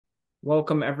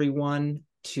Welcome everyone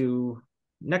to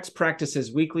Next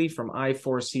Practices Weekly from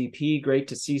I4CP. Great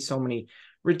to see so many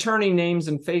returning names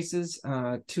and faces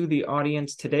to the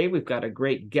audience today. We've got a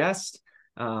great guest.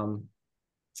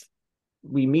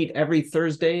 We meet every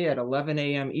Thursday at 11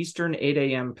 a.m. Eastern, 8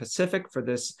 a.m. Pacific for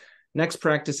this Next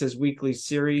Practices Weekly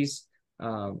series.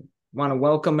 Want to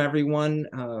welcome everyone.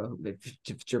 If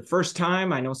it's your first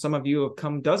time, I know some of you have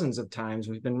come dozens of times.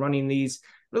 We've been running these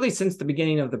really since the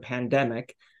beginning of the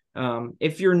pandemic.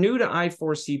 If you're new to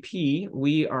I4CP,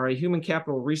 we are a human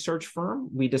capital research firm.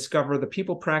 We discover the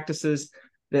people practices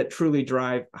that truly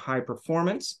drive high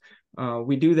performance.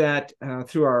 We do that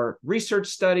through our research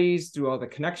studies, through all the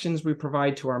connections we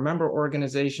provide to our member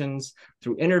organizations,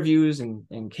 through interviews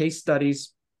and case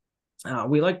studies.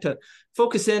 We like to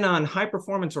focus in on high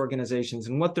performance organizations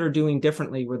and what they're doing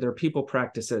differently with their people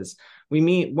practices.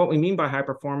 What we mean by high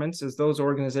performance is those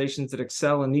organizations that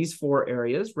excel in these four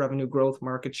areas: revenue growth,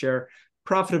 market share,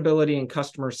 profitability, and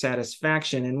customer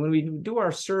satisfaction. And when we do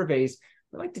our surveys,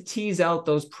 we like to tease out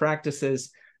those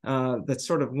practices that's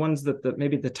sort of ones that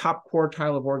maybe the top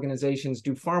quartile of organizations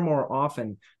do far more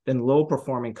often than low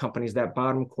performing companies, that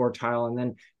bottom quartile, and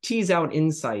then tease out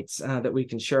insights that we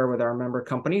can share with our member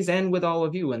companies and with all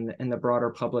of you and the broader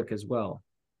public as well.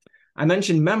 I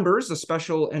mentioned members. A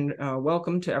special and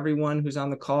welcome to everyone who's on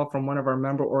the call from one of our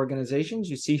member organizations.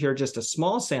 You see here just a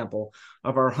small sample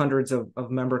of our hundreds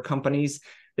of member companies.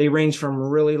 They range from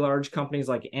really large companies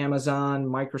like Amazon,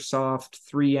 Microsoft,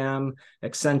 3M,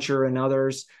 Accenture, and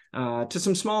others, to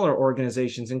some smaller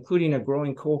organizations, including a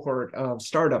growing cohort of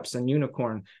startups and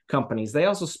unicorn companies. They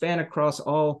also span across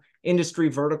all industry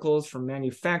verticals, from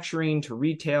manufacturing to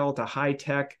retail to high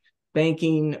tech,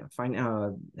 banking,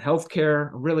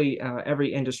 healthcare, really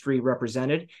every industry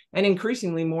represented, and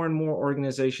increasingly more and more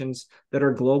organizations that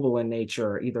are global in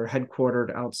nature, either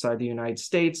headquartered outside the United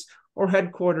States or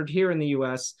headquartered here in the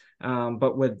US,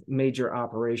 but with major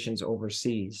operations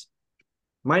overseas.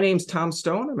 My name's Tom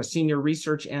Stone. I'm a senior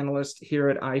research analyst here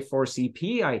at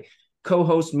I4CP. I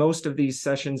co-host most of these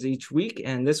sessions each week,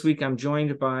 and this week I'm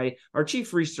joined by our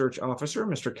Chief Research Officer,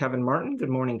 Mr. Kevin Martin. Good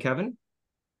morning, Kevin.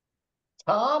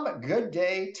 Tom, good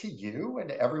day to you and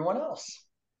to everyone else.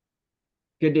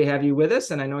 Good to have you with us,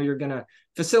 and I know you're going to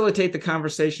facilitate the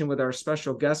conversation with our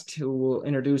special guest, who we'll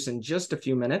introduce in just a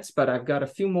few minutes, but I've got a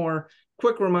few more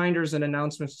quick reminders and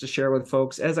announcements to share with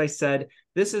folks. As I said,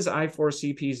 this is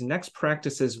I4CP's Next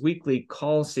Practices Weekly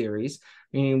Call Series,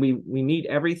 meaning we meet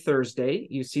every Thursday.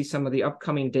 You see some of the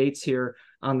upcoming dates here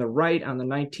on the right. On the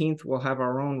 19th, we'll have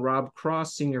our own Rob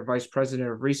Cross, Senior Vice President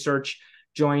of Research,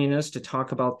 joining us to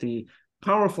talk about the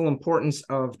powerful importance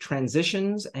of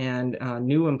transitions and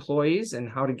new employees and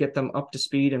how to get them up to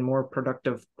speed and more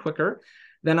productive quicker.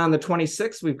 Then on the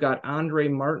 26th, we've got Andre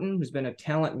Martin, who's been a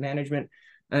talent management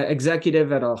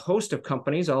executive at a host of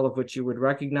companies, all of which you would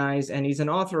recognize, and he's an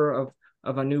author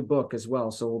of a new book as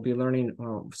well. So we'll be learning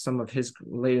some of his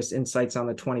latest insights on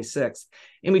the 26th.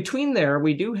 In between there,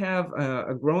 we do have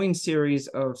a growing series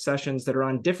of sessions that are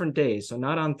on different days, so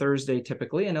not on Thursday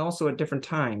typically, and also at different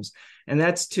times. And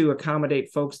that's to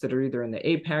accommodate folks that are either in the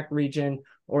APAC region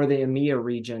or the EMEA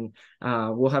region.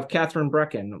 We'll have Catherine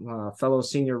Brecken, fellow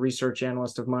senior research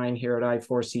analyst of mine here at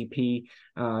I4CP,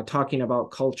 talking about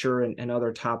culture and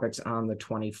other topics on the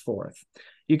 24th.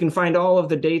 You can find all of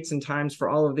the dates and times for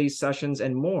all of these sessions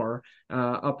and more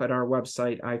up at our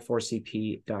website,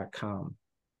 i4cp.com.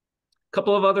 A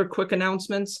couple of other quick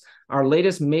announcements. Our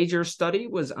latest major study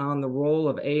was on the role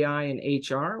of AI in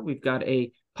HR. We've got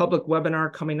a public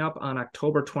webinar coming up on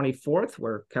October 24th,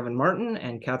 where Kevin Martin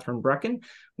and Catherine Brecken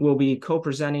will be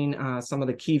co-presenting some of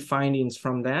the key findings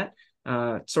from that.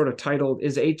 Sort of titled,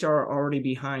 "Is HR Already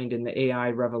Behind in the AI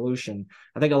Revolution?"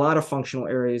 I think a lot of functional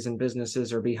areas and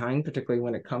businesses are behind, particularly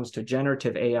when it comes to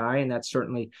generative AI, and that's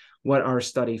certainly what our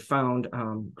study found.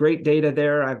 Great data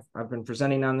there. I've been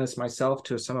presenting on this myself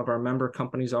to some of our member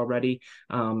companies already,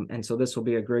 and so this will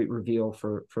be a great reveal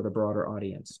for the broader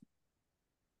audience.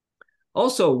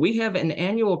 Also, we have an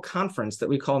annual conference that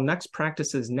we call Next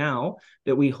Practices Now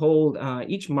that we hold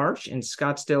each March in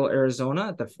Scottsdale,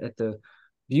 Arizona at the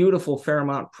beautiful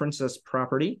Fairmont Princess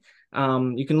property.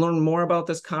 You can learn more about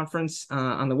this conference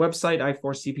on the website,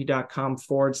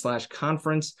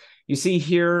 i4cp.com/conference. You see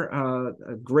here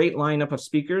a great lineup of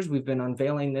speakers. We've been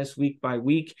unveiling this week by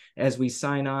week as we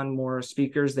sign on more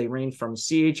speakers. They range from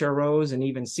CHROs and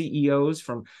even CEOs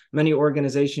from many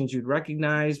organizations you'd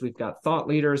recognize. We've got thought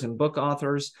leaders and book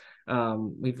authors.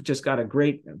 We've just got a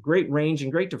great range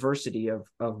and great diversity of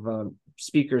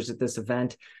speakers at this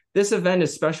event. This event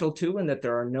is special too in that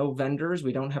there are no vendors.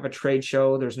 We don't have a trade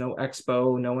show. There's no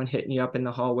expo, no one hitting you up in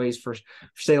the hallways for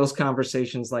sales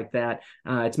conversations like that.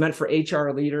 It's meant for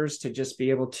HR leaders to just be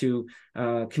able to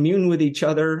commune with each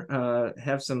other,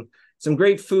 have some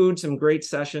great food, some great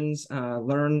sessions,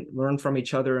 learn from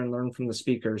each other and learn from the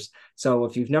speakers. So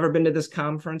if you've never been to this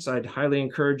conference, I'd highly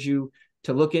encourage you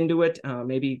to look into it.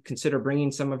 Maybe consider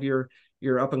bringing some of your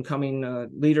up and coming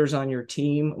leaders on your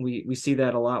team. We see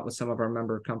that a lot with some of our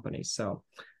member companies. So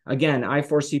again,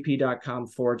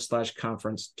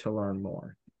 i4cp.com/conference to learn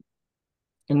more.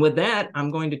 And with that,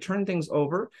 I'm going to turn things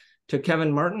over to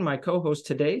Kevin Martin, my co-host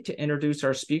today, to introduce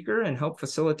our speaker and help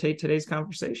facilitate today's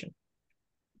conversation.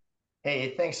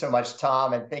 Hey, thanks so much,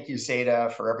 Tom. And thank you,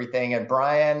 Zeta, for everything. And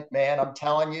Brian, man, I'm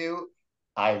telling you,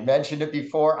 I mentioned it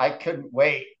before, I couldn't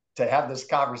wait to have this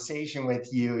conversation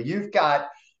with you. You've got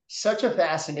such a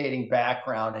fascinating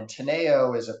background, and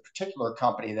Teneo is a particular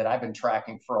company that I've been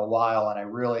tracking for a while, and I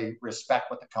really respect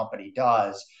what the company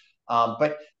does.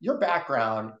 But your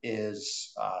background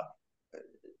is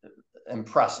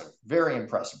impressive, very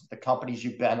impressive. The companies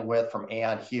you've been with, from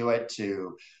Aon Hewitt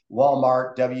to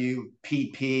Walmart,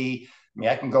 WPP. I mean,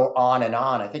 I can go on and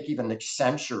on. I think even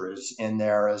Accenture is in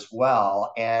there as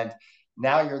well. And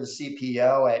now you're the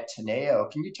CPO at Teneo.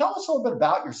 Can you tell us a little bit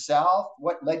about yourself?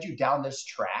 What led you down this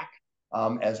track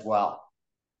as well?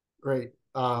 Great.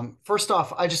 First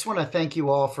off, I just want to thank you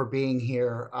all for being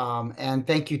here. And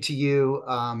thank you to you,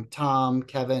 Tom,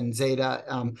 Kevin,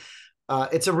 Zeta.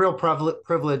 It's a real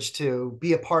privilege to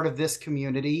be a part of this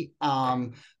community.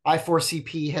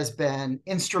 I4CP has been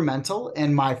instrumental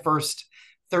in my first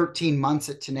 13 months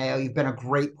at Teneo. You've been a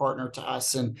great partner to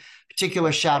us, and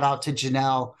particular shout out to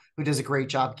Janelle, who does a great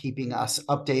job keeping us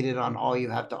updated on all you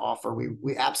have to offer.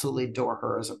 We absolutely adore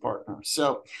her as a partner.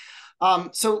 So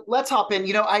let's hop in.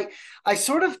 You know, I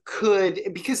sort of could,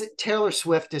 because Taylor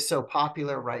Swift is so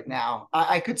popular right now,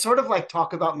 I could sort of like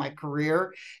talk about my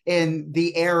career in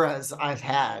the eras I've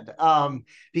had,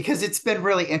 because it's been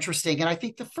really interesting. And I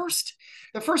think the first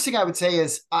thing I would say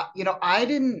is, you know, I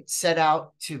didn't set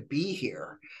out to be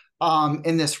here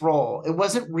in this role. It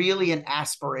wasn't really an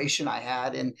aspiration I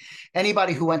had. And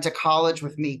anybody who went to college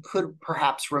with me could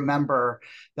perhaps remember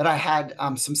that I had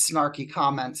some snarky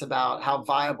comments about how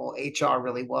viable HR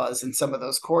really was in some of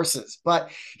those courses.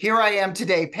 But here I am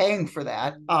today paying for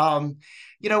that.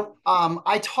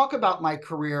 I talk about my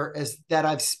career as that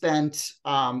I've spent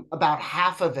about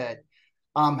half of it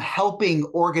helping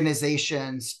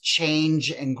organizations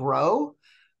change and grow.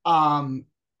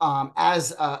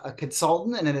 As a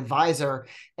consultant and an advisor.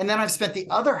 And then I've spent the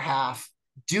other half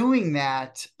doing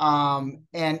that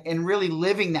and really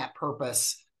living that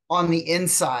purpose on the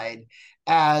inside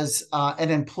as an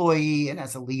employee and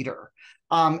as a leader.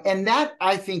 And that,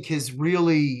 I think, has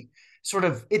really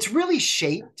it's really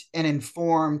shaped and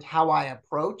informed how I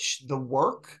approach the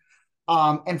work.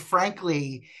 And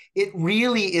frankly, it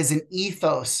really is an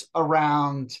ethos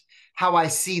around how I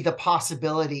see the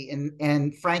possibility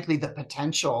and frankly, the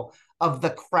potential of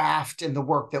the craft and the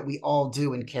work that we all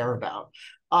do and care about.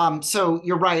 So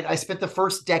you're right. I spent the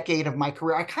first decade of my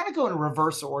career, I kind of go in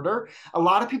reverse order. A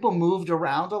lot of people moved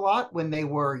around a lot when they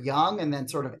were young and then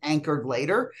sort of anchored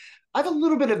later. I have a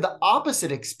little bit of the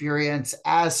opposite experience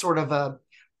as sort of a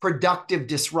productive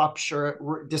disruptor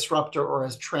or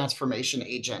as transformation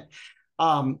agent.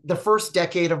 The first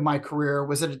decade of my career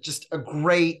was at just a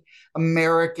great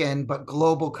American but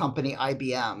global company,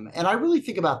 IBM. And I really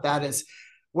think about that as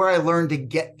where I learned to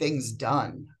get things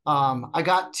done. I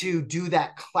got to do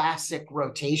that classic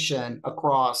rotation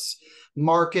across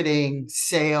marketing,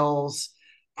 sales,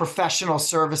 professional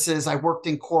services. I worked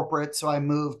in corporate, so I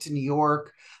moved to New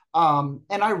York. And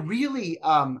I really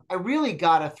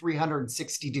got a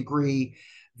 360-degree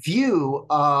view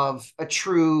of a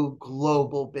true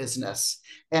global business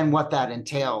and what that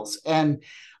entails. And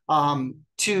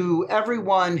to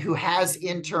everyone who has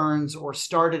interns or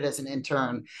started as an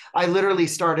intern, I literally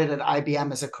started at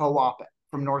IBM as a co-op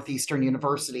from Northeastern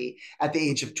University at the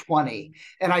age of 20.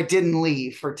 And I didn't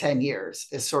leave for 10 years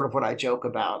is sort of what I joke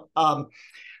about.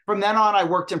 From then on, I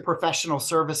worked in professional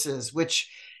services, which,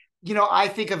 you know, I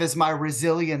think of as my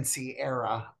resiliency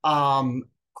era.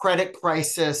 Credit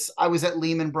crisis. I was at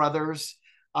Lehman Brothers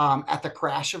at the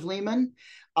crash of Lehman.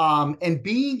 And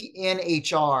being in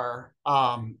HR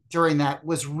during that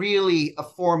was really a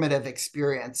formative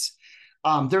experience.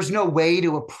 There's no way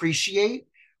to appreciate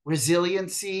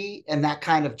resiliency and that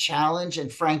kind of challenge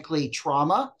and frankly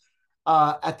trauma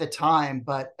at the time,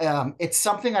 but it's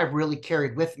something I've really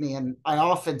carried with me. And I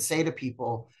often say to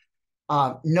people,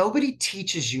 nobody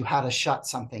teaches you how to shut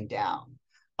something down.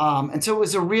 And so it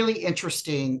was a really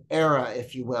interesting era,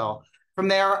 if you will. From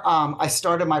there, I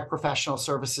started my professional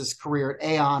services career at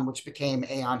Aon, which became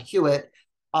Aon Hewitt,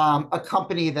 a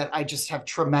company that I just have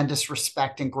tremendous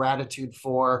respect and gratitude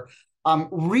for,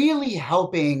 really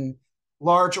helping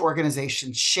large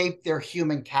organizations shape their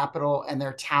human capital and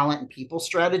their talent and people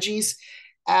strategies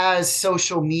as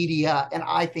social media and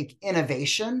I think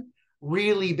innovation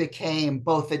really became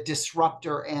both a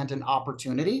disruptor and an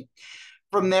opportunity.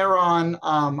 From there on,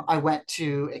 I went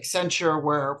to Accenture,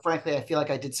 where frankly, I feel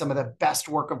like I did some of the best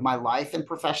work of my life in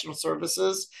professional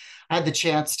services. I had the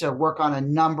chance to work on a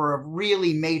number of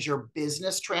really major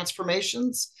business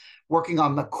transformations, working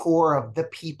on the core of the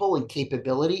people and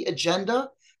capability agenda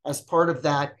as part of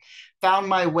that. Found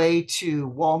my way to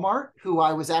Walmart, who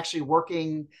I was actually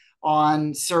working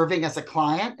on serving as a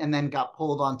client and then got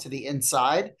pulled onto the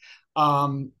inside.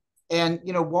 And,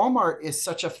 you know, Walmart is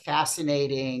such a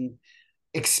fascinating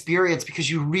experience because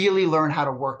you really learn how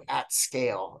to work at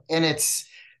scale. And it's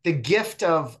the gift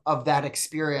of that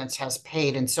experience has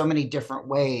paid in so many different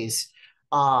ways.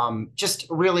 Just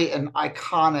really an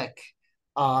iconic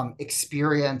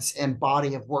experience and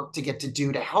body of work to get to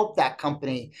do to help that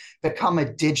company become a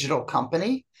digital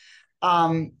company.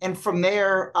 And from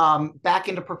there, back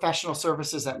into professional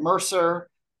services at Mercer,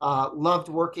 loved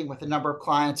working with a number of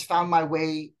clients, found my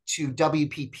way to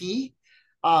WPP,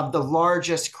 the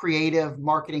largest creative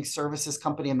marketing services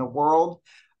company in the world.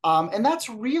 And that's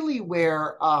really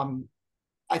where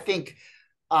I think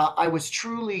I was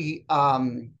truly,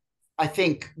 I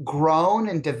think, grown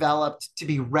and developed to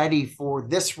be ready for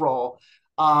this role.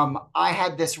 I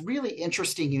had this really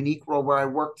interesting, unique role where I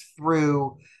worked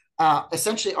through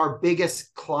essentially our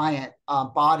biggest client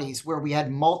bodies, where we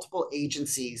had multiple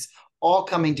agencies all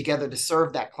coming together to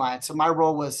serve that client. So my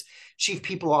role was Chief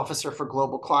People Officer for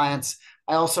global clients.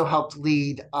 I also helped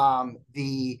lead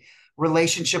the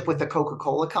relationship with the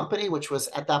Coca-Cola Company, which was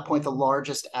at that point the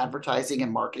largest advertising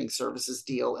and marketing services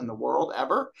deal in the world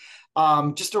ever.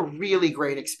 Just a really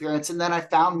great experience. And then I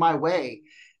found my way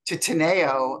to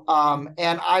Teneo.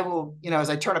 And I will, you know, as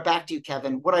I turn it back to you,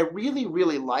 Kevin, what I really,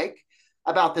 really like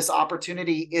about this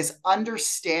opportunity is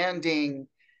understanding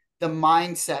the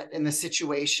mindset and the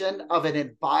situation of an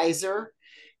advisor,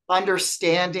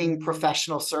 understanding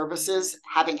professional services,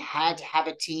 having had to have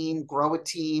a team, grow a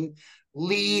team,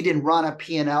 lead and run a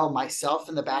P&L myself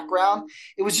in the background.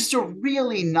 It was just a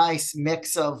really nice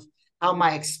mix of how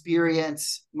my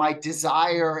experience, my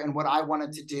desire, and what I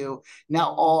wanted to do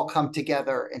now all come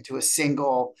together into a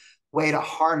single way to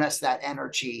harness that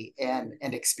energy and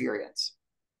experience.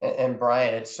 And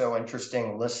Brian, it's so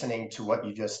interesting listening to what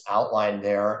you just outlined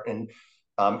there. And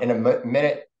in a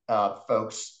minute,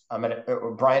 folks,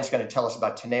 Brian's going to tell us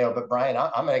about Teneo. But Brian,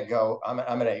 I'm going to go.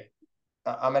 I'm going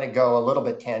to go a little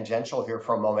bit tangential here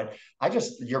for a moment.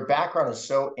 Your background is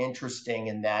so interesting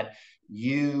in that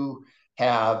you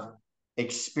have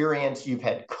experience. You've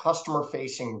had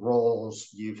customer-facing roles.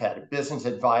 You've had business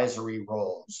advisory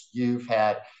roles. You've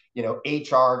had, you know,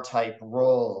 HR type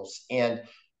roles. And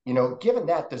you know, given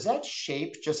that, does that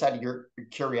shape, just out of your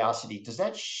curiosity, does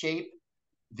that shape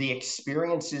the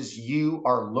experiences you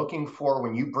are looking for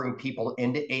when you bring people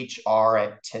into HR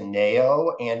at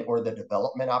Teneo, and or the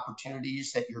development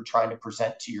opportunities that you're trying to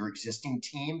present to your existing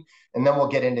team? And then we'll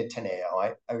get into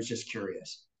Teneo. I was just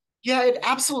curious. Yeah, it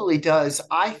absolutely does.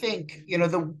 I think, you know,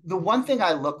 the one thing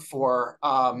I look for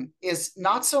is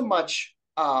not so much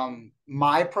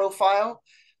my profile,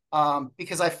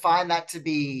 because I find that to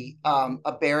be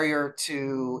a barrier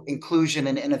to inclusion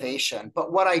and innovation.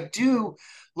 But what I do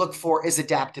look for is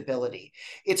adaptability.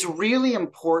 It's really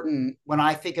important when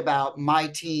I think about my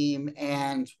team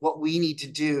and what we need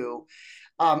to do.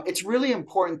 It's really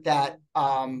important that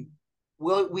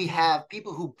we have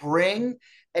people who bring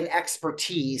an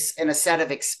expertise and a set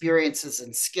of experiences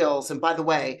and skills. And by the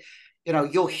way, you know,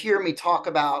 you'll hear me talk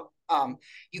about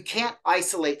you can't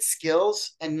isolate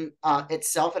skills and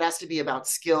itself. It has to be about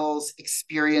skills,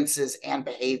 experiences, and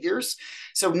behaviors.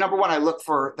 So number one, I look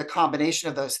for the combination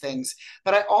of those things,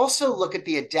 but I also look at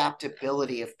the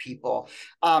adaptability of people.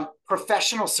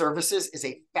 Professional services is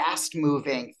a fast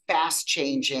moving, fast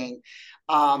changing,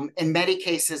 in many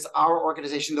cases, our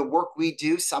organization, the work we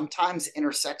do sometimes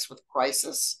intersects with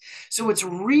crisis. So it's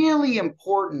really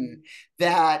important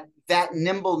that that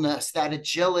nimbleness, that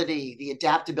agility, the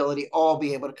adaptability all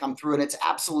be able to come through. And it's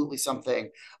absolutely something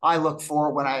I look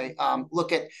for when I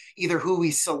look at either who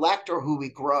we select or who we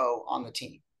grow on the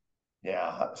team.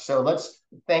 Yeah. So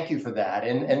thank you for that.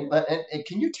 And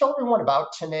can you tell everyone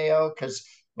about Teneo? Because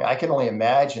you know, I can only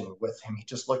imagine with him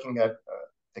just looking at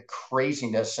the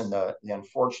craziness and the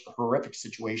unfortunate, horrific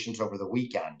situations over the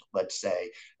weekend, let's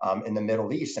say, in the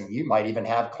Middle East. I mean, you might even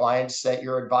have clients that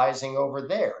you're advising over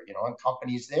there, and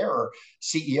companies there, or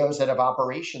CEOs that have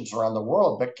operations around the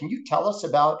world. But can you tell us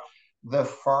about the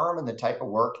firm and the type of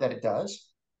work that it does?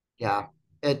 Yeah,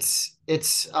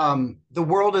 the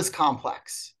world is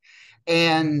complex,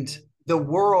 and the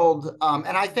world,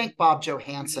 and I thank Bob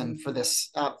Johansson for this,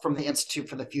 from the Institute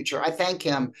for the Future. I thank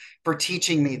him for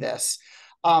teaching me this.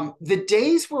 The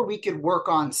days where we could work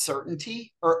on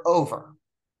certainty are over,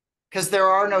 because there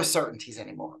are no certainties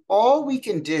anymore. All we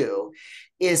can do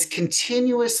is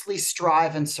continuously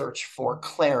strive and search for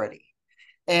clarity.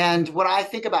 And when I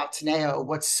think about Teneo,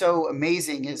 what's so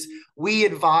amazing is we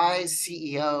advise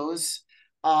CEOs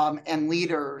and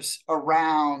leaders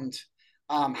around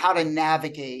how to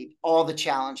navigate all the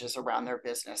challenges around their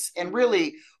business. And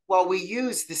really, while we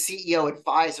use the CEO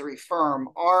advisory firm,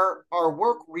 our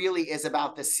work really is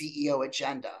about the CEO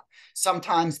agenda.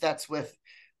 Sometimes that's with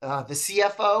the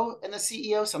CFO and the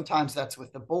CEO, sometimes that's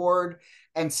with the board,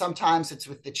 and sometimes it's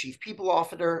with the chief people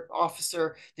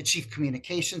officer, the chief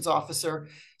communications officer.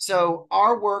 So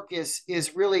our work is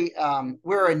really,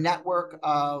 we're a network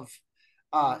of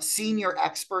senior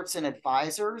experts and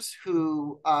advisors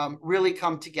who really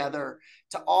come together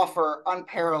to offer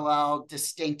unparalleled,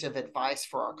 distinctive advice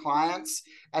for our clients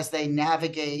as they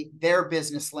navigate their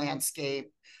business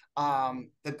landscape,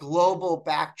 the global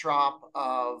backdrop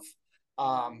of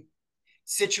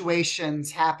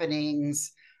situations,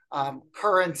 happenings,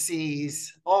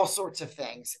 currencies, all sorts of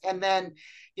things. And then,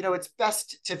 it's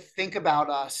best to think about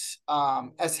us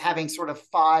as having sort of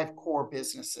 5 core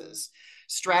businesses: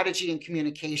 strategy and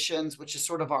communications, which is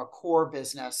sort of our core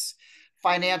business;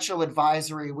 financial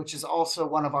advisory, which is also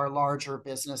one of our larger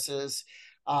businesses;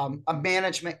 a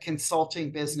management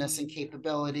consulting business and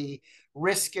capability;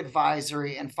 risk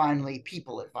advisory; and finally,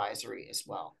 people advisory as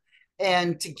well.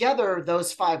 And together,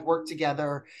 those 5 work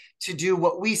together to do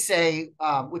what we say,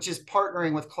 which is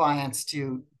partnering with clients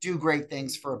to do great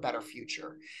things for a better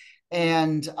future.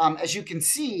 And as you can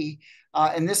see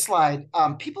in this slide,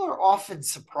 people are often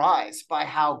surprised by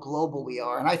how global we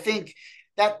are. And I think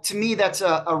that, to me, that's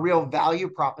a real value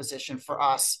proposition for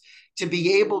us, to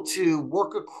be able to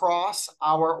work across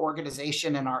our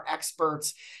organization and our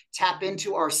experts, tap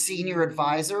into our senior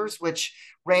advisors, which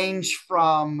range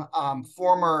from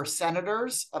former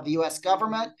senators of the US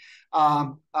government,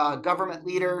 government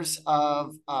leaders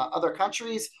of other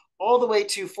countries, all the way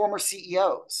to former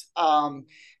CEOs,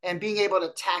 and being able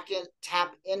to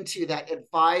tap into that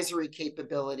advisory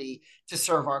capability to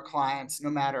serve our clients, no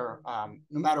matter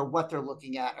what they're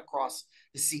looking at across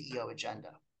the CEO agenda.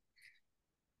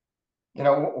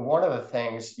 One of the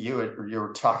things you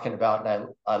were talking about, and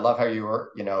I love how you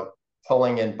were,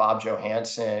 pulling in Bob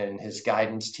Johansson and his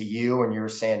guidance to you, and you were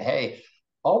saying, hey,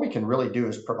 all we can really do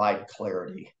is provide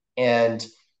clarity. And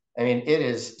I mean, it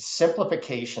is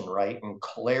simplification, right? And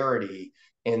clarity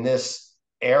in this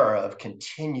era of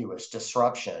continuous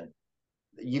disruption.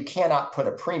 You cannot put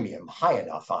a premium high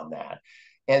enough on that.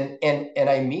 And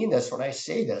I mean this when I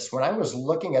say this. When I was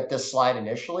looking at this slide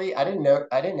initially, I didn't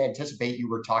anticipate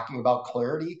you were talking about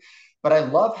clarity, but I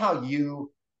love how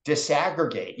you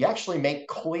disaggregate. You actually make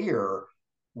clear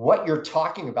what you're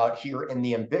talking about here in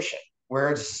the ambition, where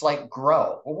it's like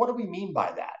grow. Well, what do we mean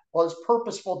by that? Well, it's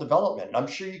purposeful development. And I'm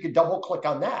sure you could double click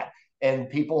on that and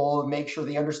people make sure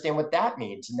they understand what that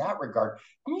means in that regard.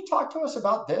 Can you talk to us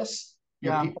about this,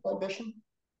 your people ambition?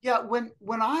 Yeah, when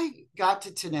I got to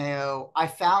Teneo, I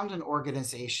found an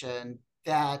organization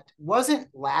that wasn't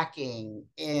lacking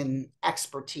in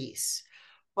expertise,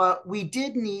 but we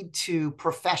did need to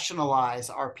professionalize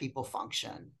our people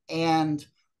function. And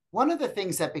one of the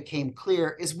things that became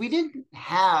clear is we didn't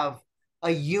have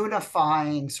a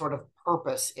unifying sort of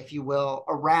purpose, if you will,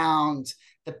 around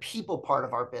the people part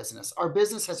of our business. Our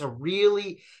business has a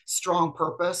really strong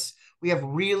purpose. We have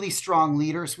really strong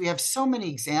leaders. We have so many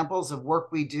examples of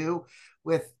work we do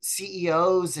with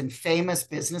CEOs and famous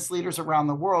business leaders around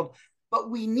the world. But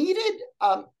we needed,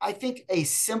 I think, a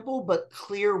simple but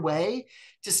clear way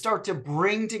to start to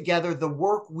bring together the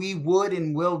work we would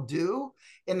and will do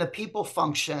in the people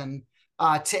function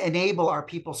to enable our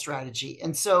people strategy.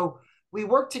 And so we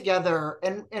work together,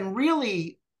 and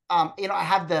really, I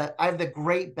have the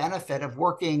great benefit of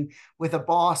working with a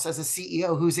boss as a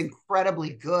CEO who's incredibly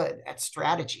good at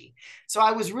strategy. So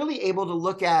I was really able to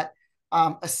look at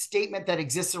a statement that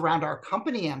exists around our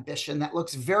company ambition that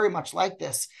looks very much like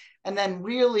this, and then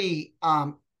really,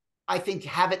 I think,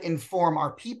 have it inform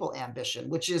our people ambition,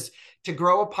 which is to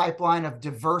grow a pipeline of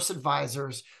diverse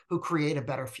advisors who create a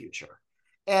better future.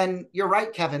 And you're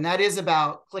right, Kevin, that is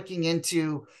about clicking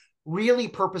into really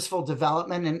purposeful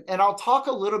development. And I'll talk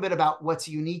a little bit about what's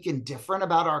unique and different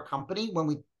about our company when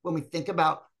we think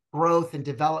about growth and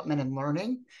development and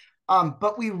learning.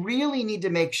 But we really need to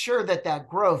make sure that that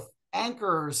growth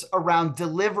anchors around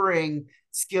delivering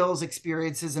skills,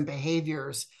 experiences, and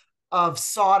behaviors of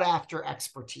sought after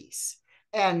expertise.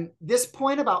 And this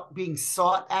point about being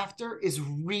sought after is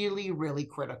really, really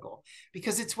critical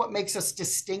because it's what makes us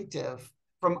distinctive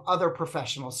from other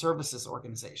professional services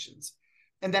organizations.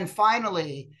 And then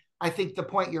finally, I think the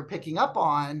point you're picking up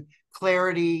on,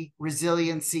 clarity,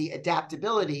 resiliency,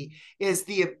 adaptability,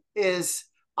 is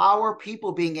our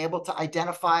people being able to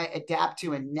identify, adapt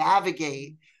to, and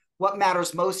navigate what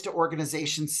matters most to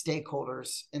organizations,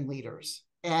 stakeholders, and leaders.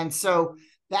 And so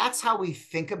that's how we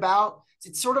think about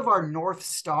it's sort of our North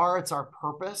Star. It's our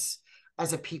purpose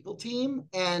as a people team.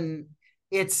 And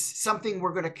it's something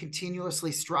we're going to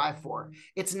continuously strive for.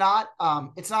 It's not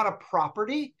a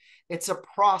property. It's a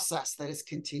process that is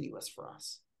continuous for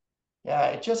us. Yeah,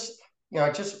 it just,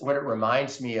 what it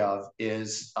reminds me of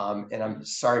is, and I'm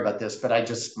sorry about this, but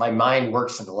my mind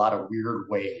works in a lot of weird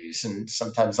ways, and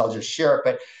sometimes I'll just share it.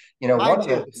 But Mine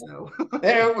too. So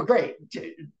yeah, we're great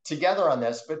together on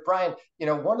this. But Brian,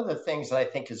 one of the things that I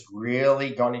think is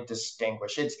really going to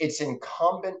distinguish it's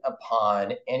incumbent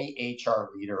upon any HR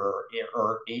leader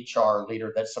or HR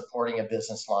leader that's supporting a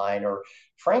business line, or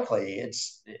frankly,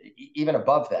 it's even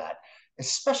above that,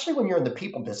 especially when you're in the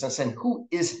people business, and who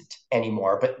isn't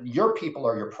anymore, but your people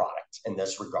are your product in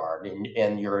this regard,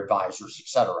 and your advisors, et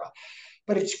cetera.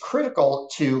 But it's critical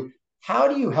to how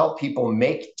do you help people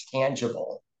make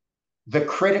tangible the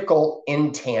critical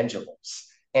intangibles?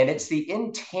 And it's the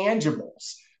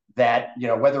intangibles that,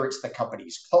 whether it's the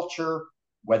company's culture,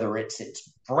 whether it's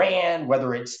its brand,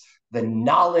 whether it's the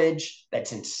knowledge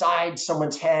that's inside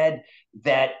someone's head,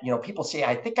 that people say,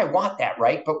 I think I want that,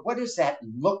 right? But what does that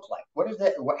look like?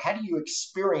 How do you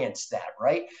experience that,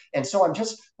 right? And so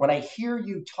when I hear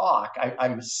you talk,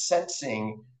 I'm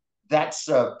sensing that's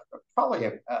probably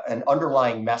an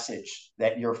underlying message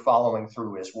that you're following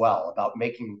through as well, about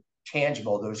making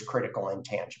tangible those critical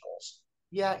intangibles.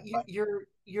 Yeah,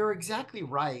 you're exactly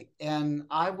right. And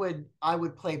I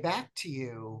would play back to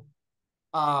you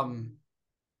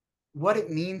what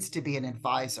it means to be an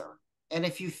advisor. And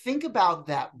if you think about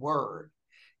that word,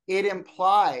 it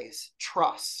implies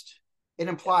trust. It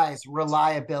implies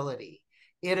reliability.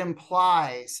 It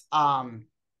implies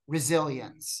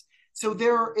resilience. So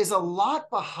there is a lot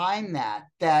behind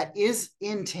that is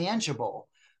intangible,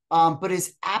 but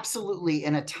is absolutely,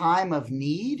 in a time of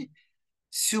need,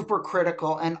 super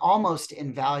critical and almost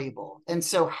invaluable. And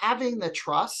so having the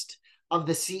trust of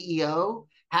the CEO,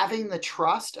 having the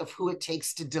trust of who it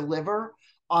takes to deliver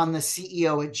on the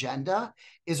CEO agenda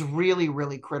is really,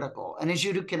 really critical. And as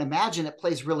you can imagine, it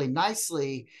plays really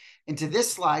nicely into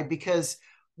this slide, because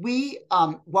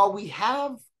while we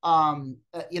have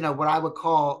what I would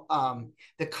call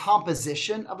the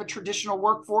composition of a traditional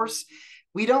workforce,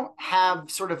 we don't have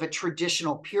sort of a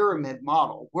traditional pyramid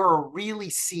model. We're a really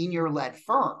senior-led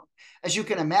firm. As you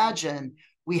can imagine,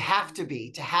 we have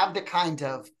to have the kind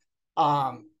of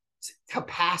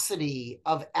capacity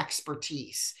of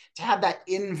expertise, to have that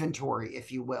inventory,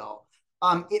 if you will.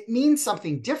 It means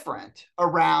something different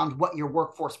around what your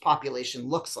workforce population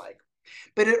looks like.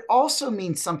 But it also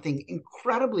means something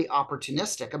incredibly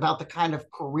opportunistic about the kind of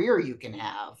career you can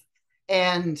have,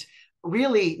 and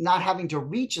really not having to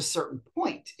reach a certain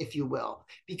point, if you will,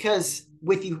 because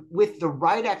with the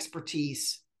right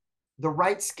expertise, the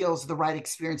right skills, the right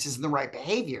experiences, and the right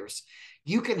behaviors,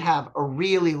 you can have a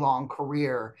really long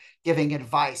career giving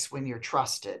advice when you're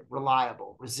trusted,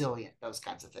 reliable, resilient, those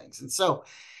kinds of things. And so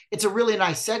it's a really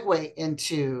nice segue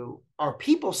into our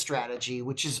people strategy,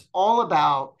 which is all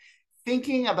about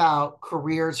thinking about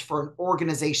careers for an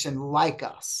organization like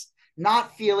us,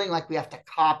 not feeling like we have to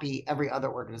copy every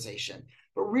other organization,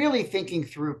 but really thinking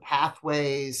through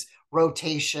pathways,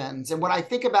 rotations. And when I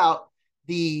think about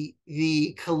the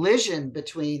collision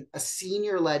between a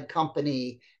senior-led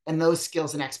company and those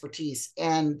skills and expertise,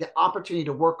 and the opportunity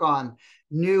to work on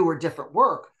new or different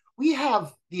work, we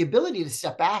have the ability to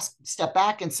step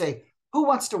back and say, who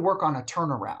wants to work on a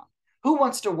turnaround? Who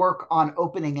wants to work on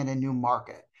opening in a new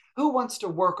market? Who wants to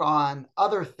work on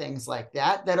other things like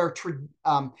that are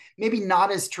maybe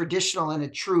not as traditional in a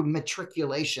true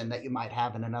matriculation that you might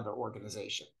have in another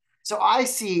organization? So I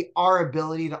see our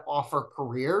ability to offer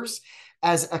careers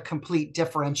as a complete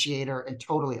differentiator and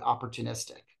totally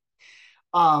opportunistic.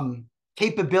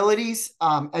 Capabilities,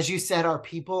 as you said, our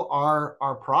people are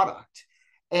our product.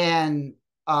 And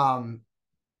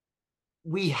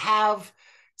we have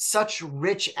such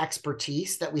rich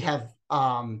expertise that we have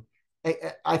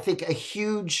I think, a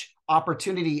huge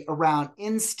opportunity around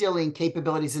instilling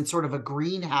capabilities in sort of a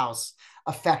greenhouse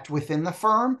effect within the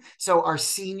firm. So our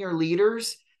senior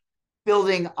leaders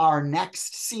building our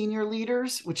next senior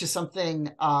leaders, which is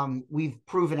something we've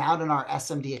proven out in our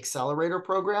SMD Accelerator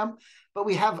program. But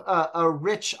we have a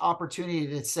rich opportunity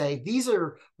to say, these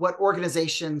are what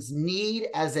organizations need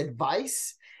as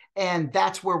advice. And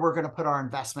that's where we're going to put our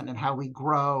investment in how we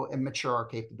grow and mature our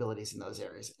capabilities in those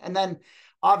areas. And then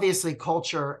obviously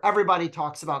culture, everybody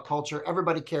talks about culture.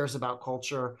 Everybody cares about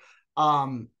culture.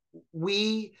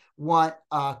 We want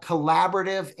a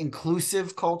collaborative,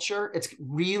 inclusive culture. It's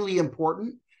really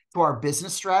important to our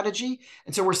business strategy.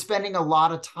 And so we're spending a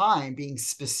lot of time being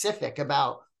specific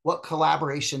about what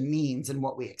collaboration means and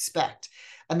what we expect.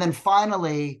 And then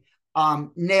finally,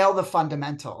 nail the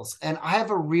fundamentals. And I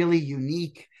have a really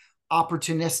unique,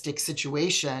 opportunistic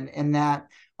situation in that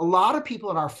a lot of people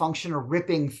in our function are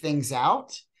ripping things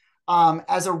out.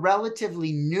 As a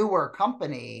relatively newer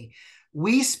company,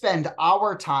 we spend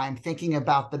our time thinking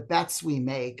about the bets we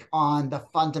make on the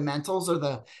fundamentals or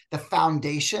the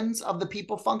foundations of the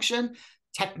people function,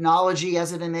 technology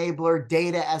as an enabler,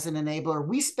 data as an enabler.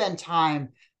 We spend time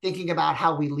thinking about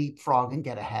how we leapfrog and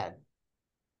get ahead.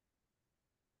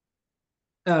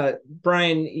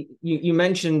 Brian, you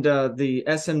mentioned the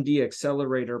SMD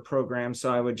Accelerator program,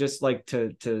 so I would just like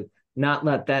to not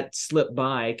let that slip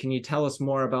by. Can you tell us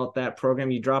more about that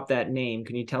program? You dropped that name.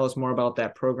 Can you tell us more about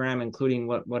that program, including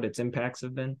what its impacts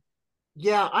have been?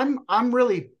 Yeah, I'm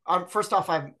really first off,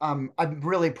 I'm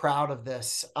really proud of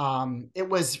this. It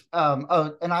was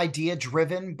an idea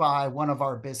driven by one of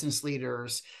our business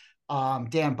leaders,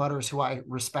 Dan Butters, who I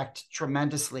respect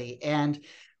tremendously. And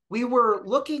we were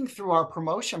looking through our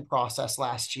promotion process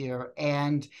last year,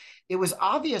 and it was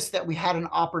obvious that we had an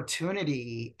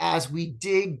opportunity as we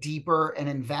dig deeper and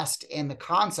invest in the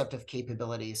concept of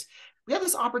capabilities. We had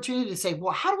this opportunity to say,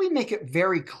 well, how do we make it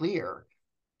very clear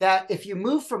that if you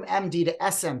move from MD to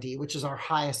SMD, which is our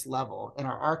highest level in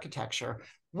our architecture,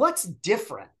 what's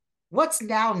different? What's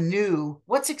now new?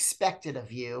 What's expected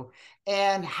of you?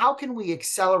 And how can we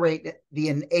accelerate the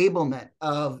enablement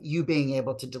of you being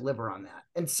able to deliver on that?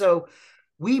 And so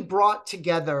we brought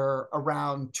together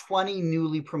around 20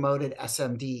 newly promoted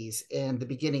SMDs in the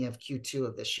beginning of Q2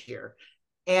 of this year.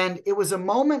 And it was a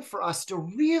moment for us to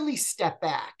really step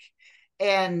back.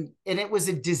 And it was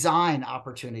a design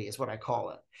opportunity, is what I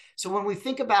call it. So when we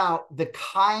think about the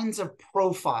kinds of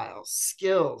profiles,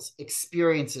 skills,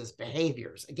 experiences,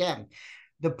 behaviors, again,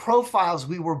 the profiles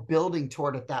we were building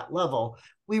toward at that level,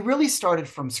 we really started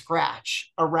from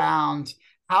scratch around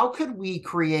how could we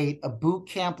create a boot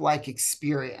camp-like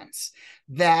experience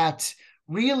that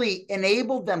really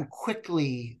enabled them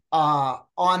quickly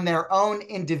on their own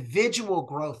individual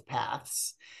growth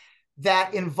paths,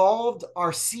 that involved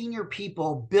our senior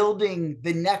people building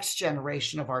the next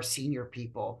generation of our senior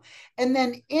people, and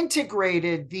then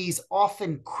integrated these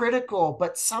often critical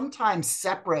but sometimes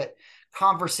separate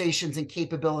conversations and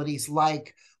capabilities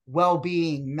like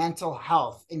well-being, mental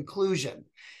health, inclusion.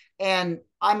 And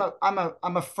I'm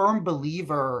a firm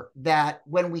believer that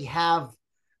when we have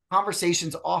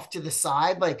conversations off to the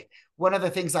side, like one of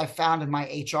the things I found in my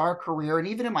HR career and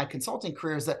even in my consulting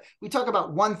career is that we talk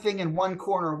about one thing in one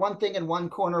corner, one thing in one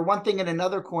corner, one thing in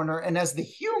another corner. And as the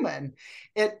human,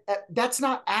 that's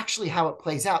not actually how it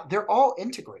plays out. They're all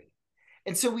integrated.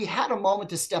 And so we had a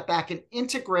moment to step back and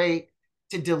integrate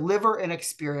to deliver an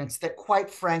experience that, quite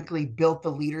frankly, built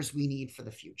the leaders we need for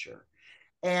the future.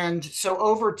 And so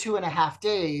over 2.5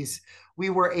 days, we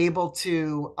were able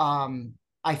to,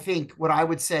 I think, what I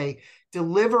would say,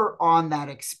 deliver on that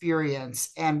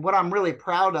experience. And what I'm really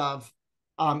proud of,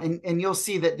 and you'll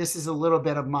see that this is a little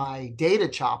bit of my data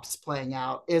chops playing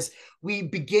out, is we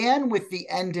began with the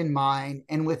end in mind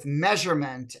and with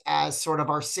measurement as sort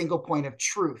of our single point of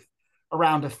truth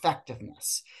around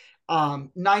effectiveness.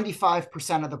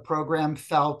 95% of the program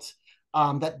felt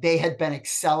that they had been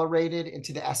accelerated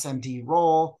into the SMD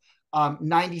role.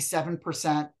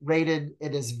 97% rated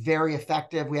it as very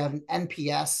effective. We have an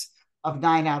NPS of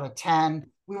 9 out of 10.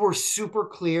 We were super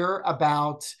clear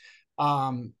about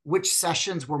which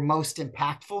sessions were most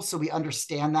impactful, so we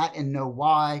understand that and know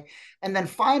why. And then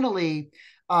finally,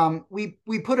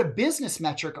 we put a business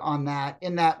metric on that,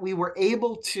 in that we were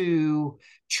able to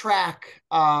track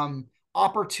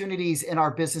opportunities in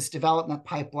our business development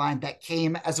pipeline that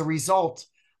came as a result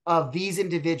of these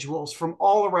individuals from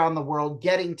all around the world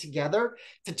getting together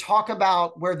to talk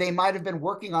about where they might have been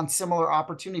working on similar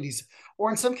opportunities, or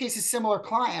in some cases, similar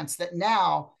clients that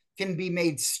now can be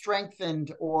made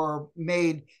strengthened or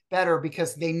made better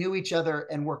because they knew each other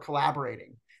and were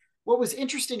collaborating. What was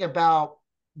interesting about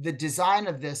the design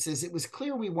of this is it was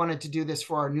clear we wanted to do this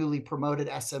for our newly promoted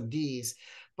SMDs,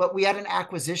 but we had an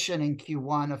acquisition in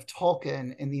Q1 of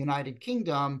Tolkien in the United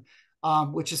Kingdom,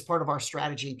 which is part of our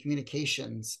strategy and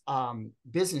communications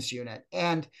business unit.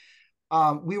 And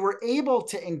we were able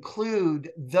to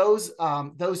include those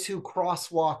who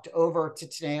crosswalked over to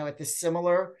Teneo at the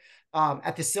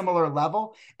similar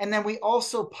level. And then we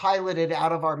also piloted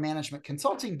out of our management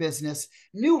consulting business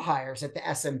new hires at the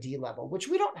SMD level, which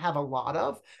we don't have a lot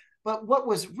of. But what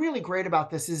was really great about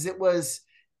this is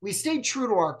we stayed true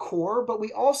to our core, but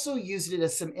we also used it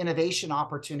as some innovation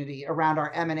opportunity around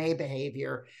our M&A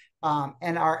behavior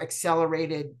and our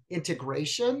accelerated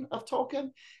integration of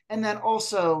Tolkien, and then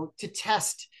also to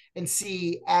test and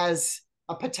see as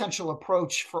a potential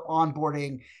approach for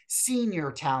onboarding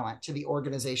senior talent to the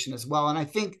organization as well. And I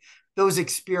think those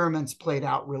experiments played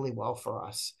out really well for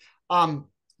us.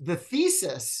 The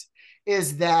thesis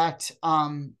is that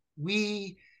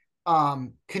we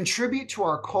contribute to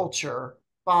our culture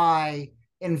by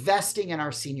investing in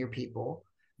our senior people,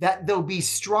 that they'll be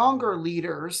stronger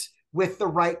leaders with the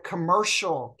right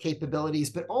commercial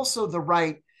capabilities, but also the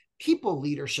right people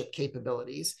leadership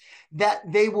capabilities, that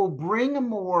they will bring a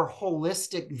more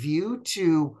holistic view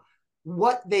to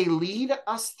what they lead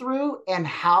us through and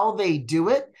how they do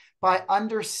it by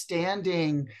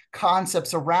understanding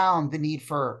concepts around the need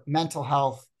for mental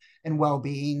health and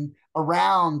well-being,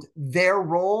 around their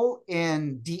role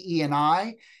in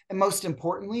DE&I, and most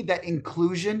importantly, that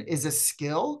inclusion is a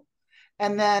skill.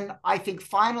 And then I think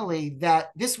finally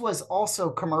that this was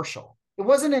also commercial. It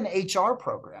wasn't an HR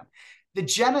program. The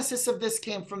genesis of this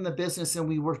came from the business, and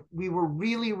we were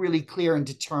really, really clear and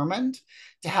determined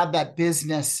to have that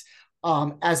business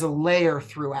as a layer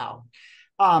throughout.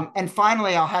 And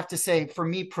finally, I'll have to say, for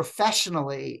me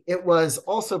professionally, it was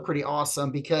also pretty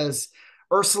awesome because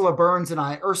Ursula Burns,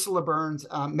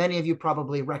 many of you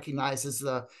probably recognize as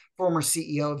the former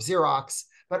CEO of Xerox,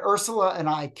 but Ursula and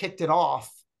I kicked it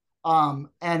off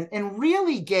and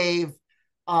really gave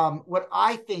what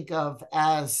I think of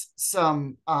as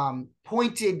some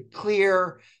pointed,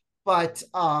 clear, but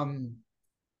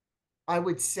I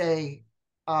would say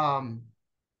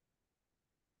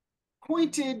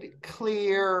pointed,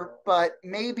 clear, but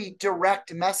maybe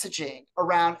direct messaging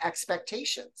around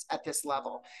expectations at this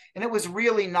level. And it was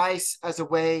really nice as a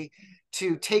way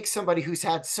to take somebody who's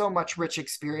had so much rich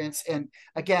experience and,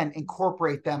 again,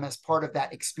 incorporate them as part of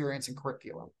that experience and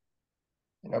curriculum.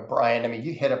 You know, Brian, I mean,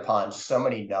 you hit upon so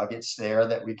many nuggets there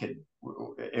that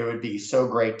it would be so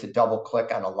great to double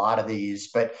click on a lot of these.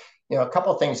 But, you know, a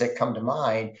couple of things that come to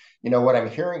mind, you know, what I'm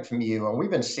hearing from you, and we've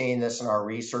been seeing this in our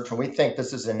research, and we think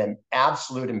this is an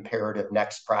absolute imperative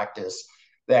next practice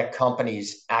that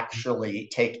companies actually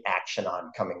take action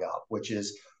on coming up, which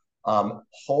is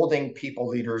holding people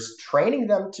leaders, training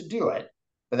them to do it,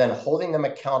 but then holding them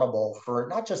accountable for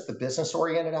not just the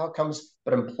business-oriented outcomes,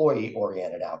 but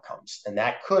employee-oriented outcomes. And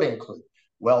that could include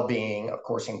well-being, of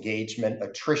course, engagement,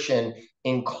 attrition,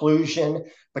 inclusion.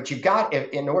 But you've got,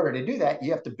 in order to do that,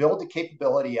 you have to build the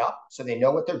capability up so they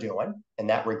know what they're doing in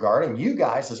that regard. And you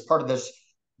guys, as part of this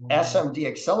SMD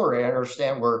Accelerator,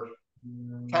 understand we're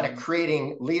kind of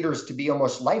creating leaders to be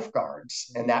almost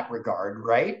lifeguards in that regard,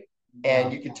 right?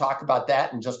 And you can talk about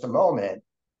that in just a moment.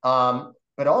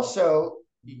 But also,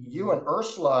 you and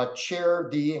Ursula chair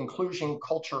the Inclusion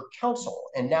Culture Council,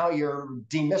 and now you're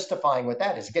demystifying what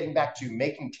that is, getting back to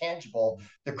making tangible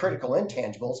the critical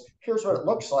intangibles. Here's what it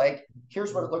looks like.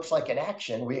 Here's what it looks like in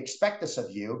action. We expect this of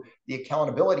you, the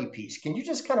accountability piece. Can you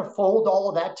just kind of fold all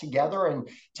of that together and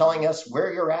telling us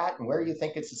where you're at and where you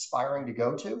think it's aspiring to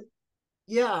go to?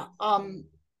 Yeah,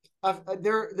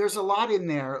 there's a lot in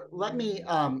there. Let me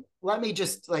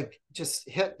just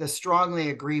hit the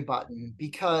strongly agree button,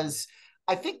 because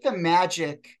I think the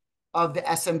magic of the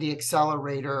SMD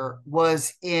Accelerator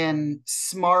was in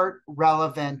smart,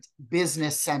 relevant,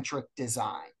 business-centric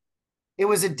design. It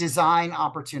was a design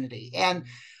opportunity. And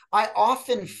I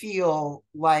often feel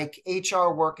like HR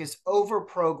work is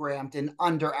over-programmed and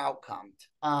under-outcomed.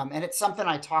 And it's something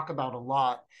I talk about a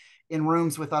lot in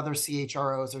rooms with other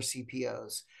CHROs or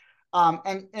CPOs.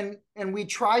 And we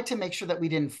tried to make sure that we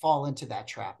didn't fall into that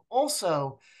trap.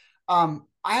 Also,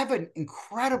 I have an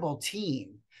incredible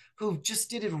team who just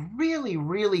did a really,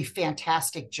 really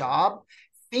fantastic job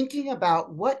thinking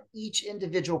about what each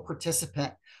individual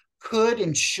participant could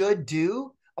and should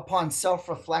do upon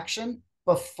self-reflection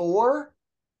before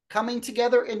coming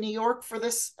together in New York for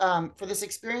this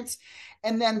experience.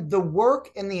 And then the work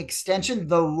and the extension,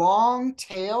 the long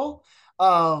tail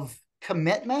of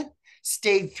commitment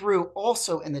stayed through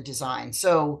also in the design.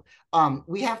 So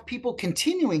we have people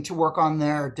continuing to work on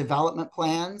their development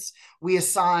plans. We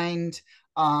assigned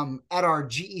At our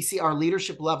GEC, our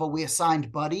leadership level, we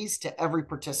assigned buddies to every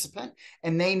participant,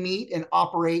 and they meet and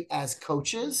operate as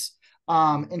coaches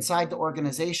inside the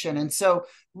organization. And so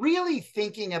really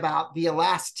thinking about the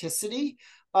elasticity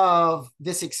of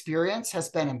this experience has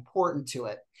been important to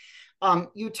it.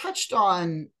 You touched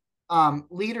on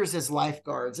leaders as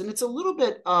lifeguards, and it's a little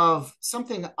bit of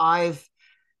something I've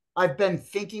been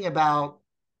thinking about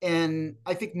in,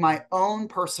 I think, my own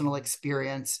personal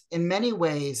experience in many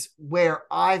ways where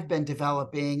I've been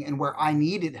developing and where I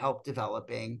needed help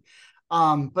developing,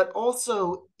 but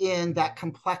also in that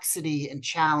complexity and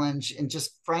challenge and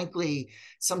just frankly,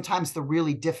 sometimes the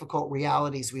really difficult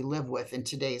realities we live with in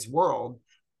today's world.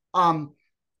 Um,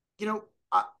 you know,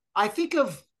 I think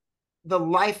of the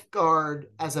lifeguard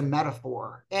as a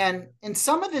metaphor, and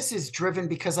some of this is driven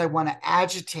because I want to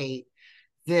agitate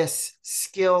this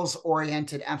skills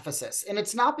oriented emphasis. And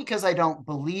it's not because I don't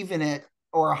believe in it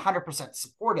or 100%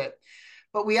 support it,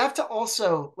 but we have to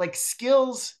also, like,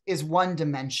 skills is one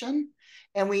dimension,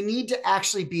 and we need to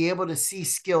actually be able to see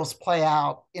skills play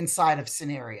out inside of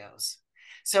scenarios.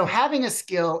 So having a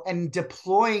skill and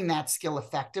deploying that skill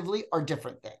effectively are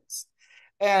different things.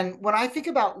 And when I think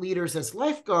about leaders as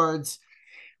lifeguards,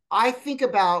 I think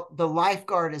about the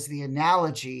lifeguard as the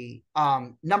analogy.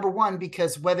 Number one,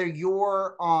 because whether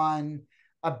you're on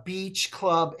a beach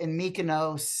club in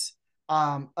Mykonos,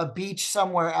 a beach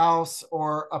somewhere else,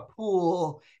 or a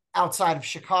pool outside of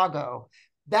Chicago,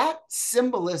 that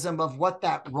symbolism of what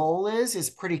that role is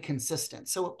pretty consistent.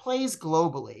 So it plays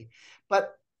globally.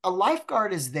 But a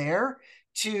lifeguard is there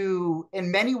to,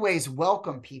 in many ways,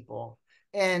 welcome people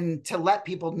and to let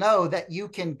people know that you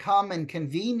can come and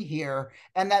convene here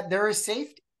and that there is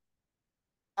safety.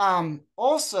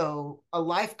 Also, a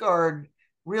lifeguard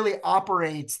really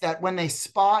operates that when they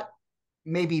spot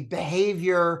maybe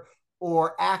behavior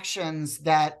or actions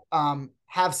that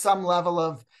have some level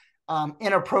of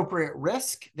inappropriate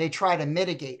risk, they try to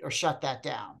mitigate or shut that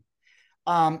down.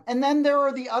 And then there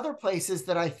are the other places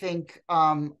that I think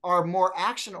are more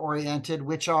action oriented,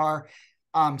 which are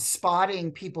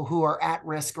spotting people who are at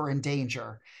risk or in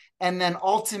danger. And then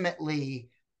ultimately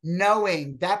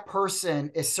knowing that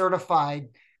person is certified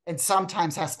and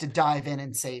sometimes has to dive in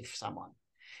and save someone.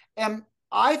 And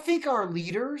I think our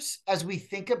leaders, as we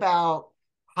think about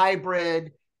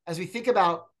hybrid, as we think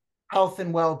about health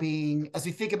and well-being, as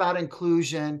we think about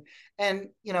inclusion, and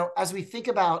as we think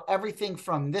about everything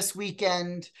from this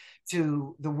weekend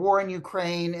to the war in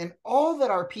Ukraine and all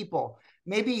that our people,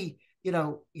 maybe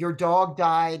your dog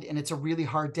died and it's a really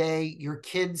hard day, your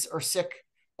kids are sick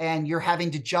and you're having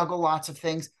to juggle lots of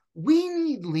things. We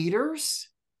need leaders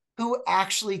who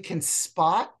actually can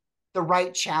spot the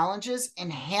right challenges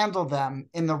and handle them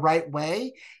in the right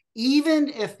way, even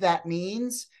if that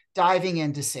means diving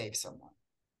in to save someone.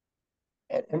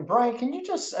 And Brian, can you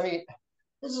just,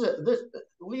 this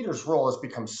leader's role has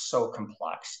become so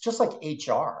complex, just like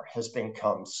HR has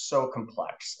become so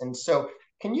complex. And so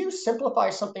can you simplify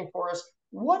something for us?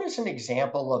 What is an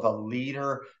example of a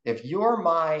leader? If you're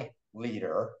my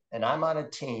leader and I'm on a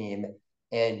team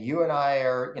and you and I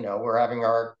are, we're having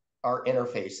our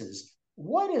interfaces,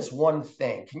 what is one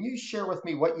thing? Can you share with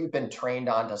me what you've been trained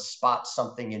on to spot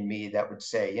something in me that would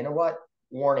say, you know what,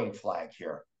 warning flag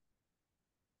here?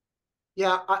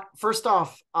 Yeah, first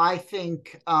off, I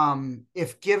think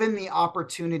if given the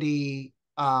opportunity,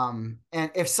 and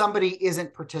if somebody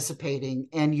isn't participating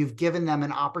and you've given them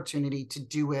an opportunity to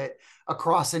do it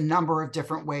across a number of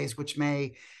different ways, which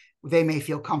they may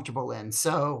feel comfortable in.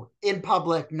 So in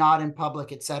public, not in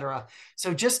public, et cetera.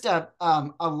 So just a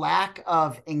lack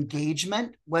of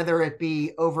engagement, whether it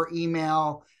be over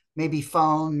email, maybe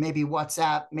phone, maybe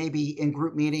WhatsApp, maybe in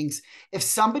group meetings. If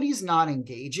somebody's not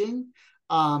engaging,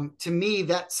 to me,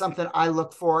 that's something I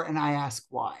look for and I ask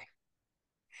why.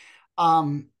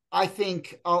 I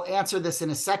think I'll answer this in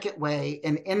a second way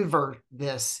and invert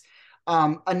this.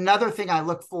 Another thing I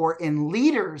look for in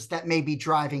leaders that may be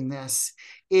driving this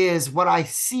is what I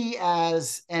see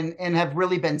as, and have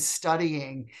really been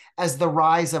studying, as the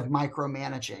rise of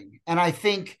micromanaging. And I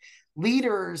think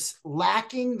leaders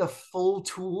lacking the full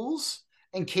tools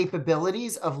and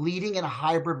capabilities of leading in a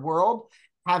hybrid world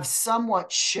have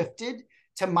somewhat shifted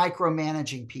to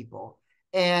micromanaging people.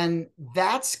 And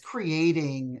that's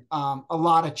creating a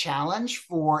lot of challenge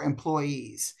for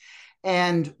employees.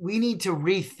 And we need to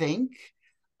rethink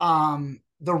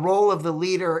the role of the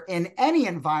leader in any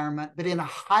environment, but in a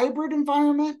hybrid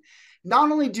environment.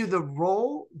 Not only does the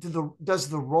role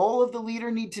of the leader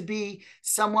need to be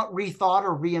somewhat rethought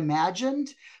or reimagined,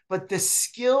 but the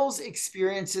skills,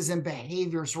 experiences, and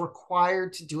behaviors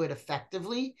required to do it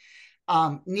effectively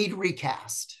need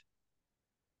recast.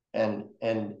 And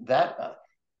that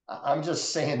I'm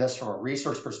just saying this from a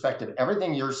resource perspective.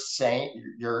 Everything you're saying,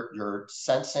 you're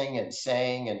sensing and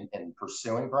saying and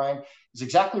pursuing, Brian, is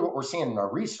exactly what we're seeing in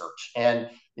our research. And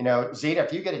Zeta,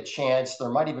 if you get a chance, there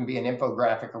might even be an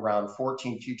infographic around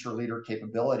 14 future leader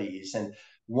capabilities. And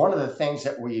one of the things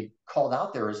that we called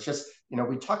out there is just,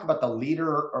 we talk about the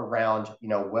leader around,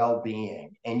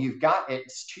 well-being. And you've got,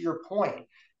 it's to your point,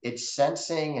 it's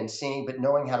sensing and seeing, but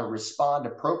knowing how to respond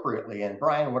appropriately. And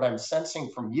Brian, what I'm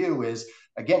sensing from you is,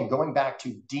 again, going back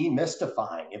to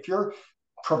demystifying. If you're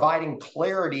providing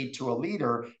clarity to a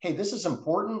leader, hey, this is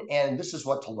important and this is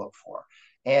what to look for.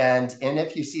 And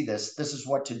if you see this, this is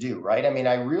what to do, right? I mean,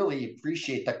 I really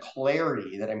appreciate the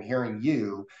clarity that I'm hearing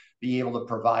you be able to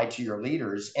provide to your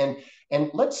leaders. And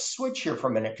let's switch here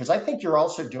for a minute, because I think you're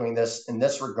also doing this in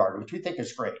this regard, which we think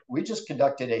is great. We just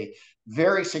conducted a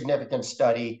very significant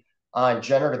study on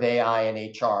generative AI and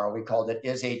HR. We called it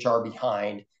Is HR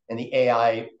Behind in the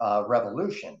AI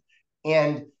Revolution?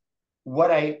 And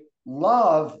what I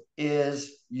love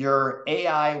is your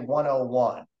AI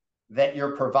 101 that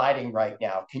you're providing right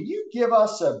now. Can you give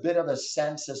us a bit of a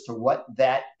sense as to what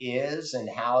that is and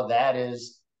how that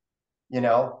is,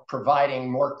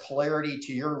 providing more clarity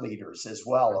to your leaders as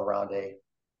well around a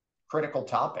critical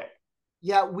topic?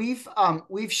 Yeah, we've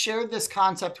shared this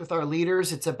concept with our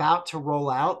leaders. It's about to roll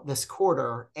out this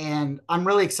quarter, and I'm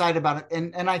really excited about it.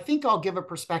 And I think I'll give a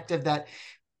perspective that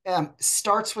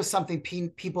starts with something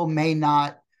people may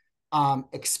not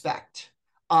expect.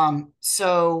 I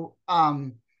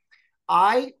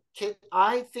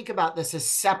think about this as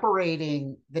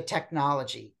separating the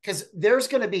technology, because there's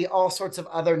going to be all sorts of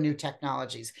other new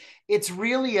technologies. It's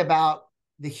really about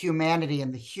the humanity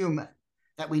and the human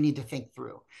that we need to think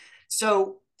through.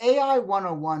 So AI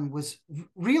 101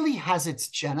 really has its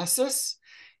genesis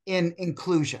in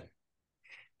inclusion.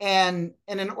 And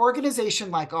in an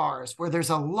organization like ours, where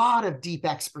there's a lot of deep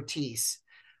expertise,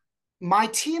 my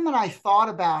team and I thought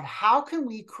about how can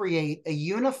we create a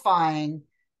unifying,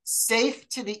 safe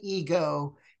to the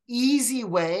ego, easy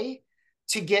way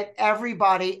to get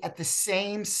everybody at the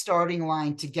same starting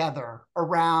line together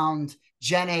around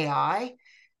Gen AI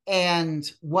and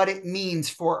what it means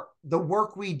for the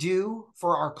work we do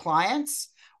for our clients,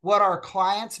 what our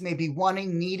clients may be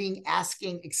wanting, needing,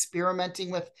 asking, experimenting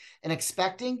with, and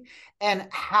expecting, and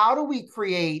how do we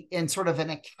create in sort of an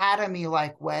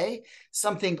academy-like way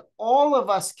something all of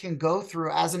us can go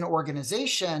through as an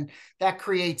organization that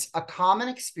creates a common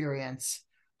experience,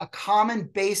 a common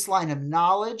baseline of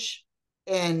knowledge,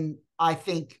 and I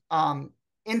think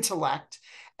intellect,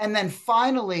 and then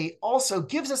finally also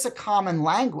gives us a common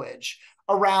language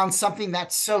around something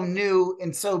that's so new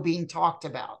and so being talked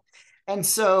about. And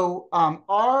so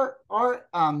our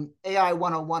AI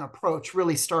 101 approach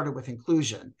really started with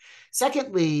inclusion.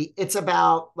 Secondly, it's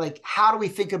about how do we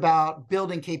think about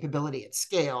building capability at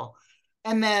scale?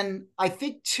 And then I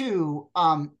think too,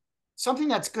 something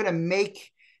that's going to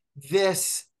make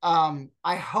this,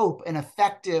 I hope, an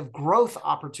effective growth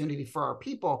opportunity for our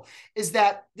people is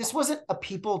that this wasn't a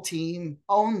people team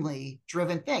only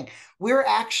driven thing. We're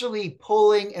actually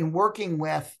pulling and working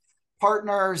with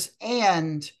partners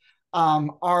and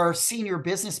our senior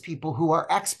business people who are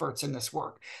experts in this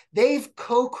work. They've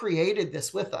co-created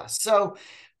this with us. So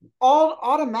all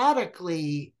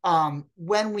automatically,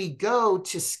 when we go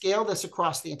to scale this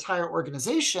across the entire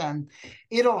organization,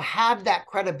 it'll have that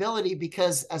credibility,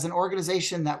 because as an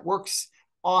organization that works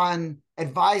on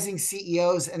advising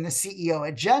CEOs and the CEO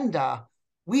agenda,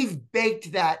 we've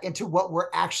baked that into what we're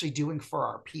actually doing for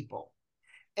our people.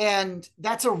 And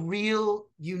that's a real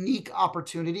unique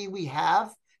opportunity we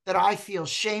have that I feel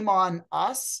shame on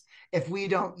us if we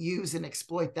don't use and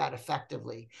exploit that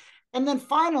effectively. And then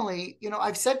finally,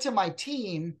 I've said to my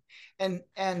team, and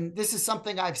this is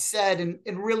something I've said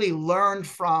and really learned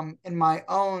from in my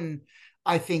own,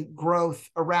 I think, growth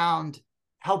around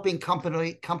helping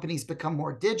companies become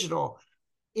more digital,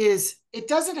 is it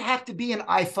doesn't have to be an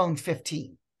iPhone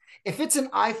 15. If it's an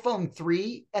iPhone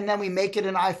 3 and then we make it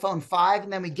an iPhone 5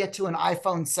 and then we get to an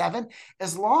iPhone 7,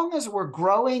 as long as we're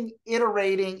growing,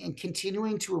 iterating, and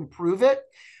continuing to improve it,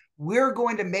 we're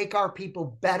going to make our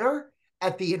people better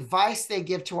at the advice they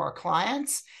give to our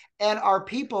clients. And our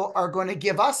people are going to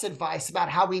give us advice about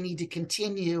how we need to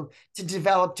continue to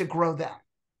develop to grow them.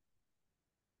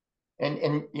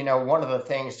 And one of the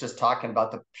things, just talking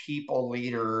about the people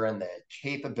leader and the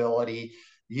capability,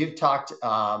 you've talked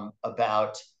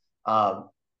about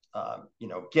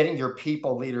getting your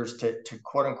people leaders to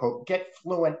quote unquote get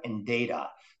fluent in data.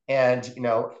 And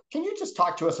can you just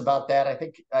talk to us about that? I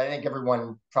think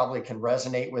everyone probably can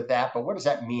resonate with that, but what does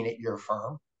that mean at your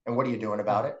firm, and what are you doing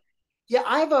about it? Yeah,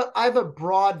 I have a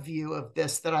broad view of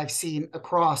this that I've seen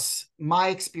across my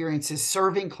experiences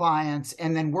serving clients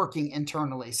and then working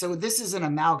internally. So this is an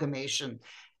amalgamation,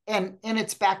 and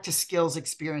it's back to skills,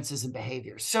 experiences, and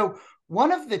behaviors. So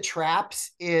one of the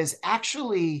traps is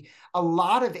actually a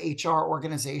lot of HR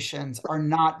organizations are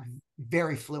not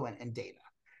very fluent in data.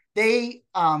 They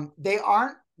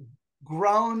aren't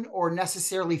grown or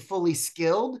necessarily fully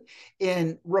skilled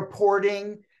in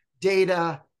reporting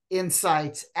data,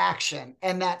 insights, action,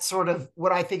 and that sort of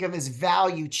what I think of as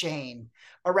value chain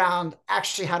around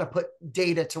actually how to put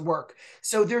data to work.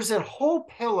 So there's a whole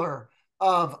pillar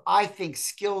of, I think,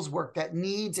 skills work that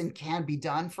needs and can be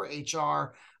done for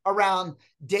HR around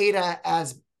data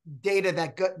as data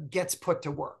that gets put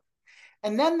to work.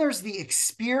 And then there's the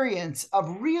experience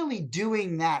of really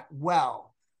doing that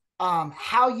well.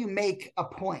 How you make a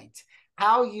point,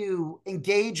 how you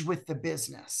engage with the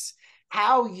business,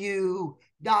 how you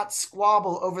not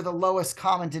squabble over the lowest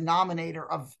common denominator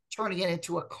of turning it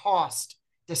into a cost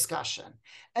discussion.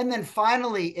 And then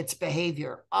finally, it's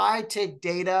behavior. I take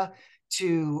data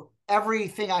to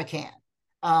everything I can.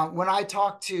 When I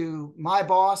talk to my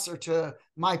boss or to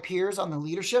my peers on the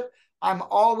leadership, I'm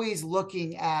always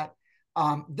looking at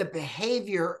the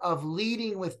behavior of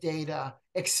leading with data,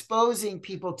 exposing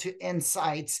people to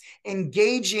insights,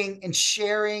 engaging and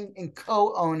sharing and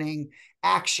co-owning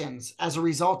actions as a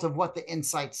result of what the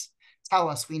insights tell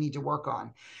us we need to work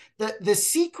on. The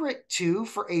secret too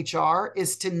for HR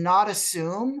is to not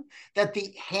assume that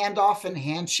the handoff and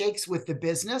handshakes with the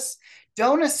business,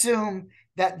 don't assume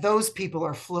that those people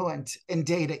are fluent in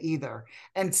data either.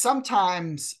 And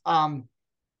sometimes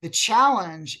the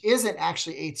challenge isn't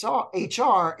actually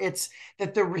HR, it's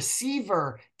that the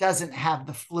receiver doesn't have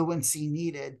the fluency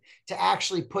needed to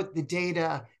actually put the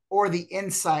data or the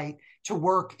insight to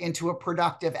work into a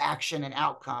productive action and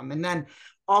outcome. And then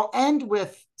I'll end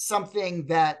with something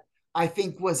that I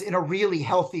think was in a really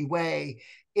healthy way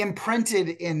imprinted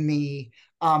in me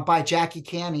by Jackie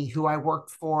Canny, who I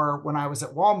worked for when I was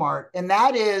at Walmart. And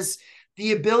that is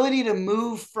the ability to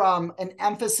move from an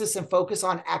emphasis and focus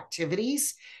on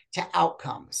activities to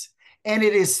outcomes. And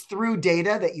it is through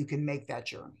data that you can make that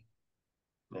journey.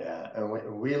 Yeah, and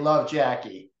we love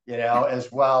Jackie,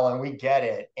 as well, and we get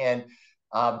it. And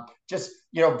just,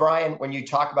 Brian, when you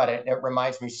talk about it, it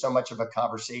reminds me so much of a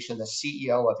conversation the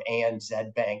CEO of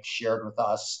ANZ Bank shared with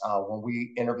us when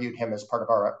we interviewed him as part of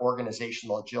our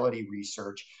organizational agility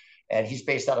research. And he's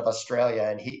based out of Australia.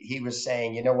 And he was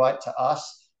saying, you know what, to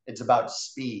us, it's about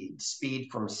speed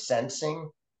from sensing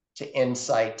to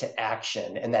insight to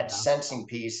action. And that sensing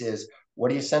piece is,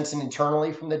 what are you sensing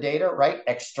internally from the data, right?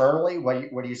 Externally, what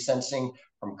are you sensing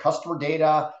from customer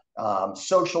data,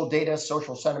 social data,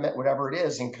 social sentiment, whatever it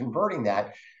is, and converting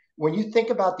that. When you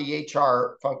think about the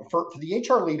HR, for the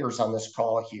HR leaders on this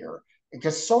call here,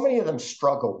 because so many of them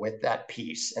struggle with that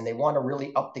piece and they want to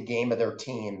really up the game of their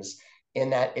teams in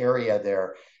that area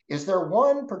there. Is there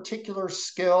one particular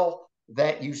skill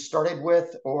that you started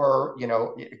with, or,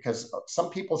 because some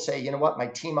people say, you know what, my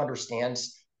team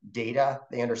understands data,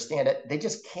 they understand it, they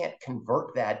just can't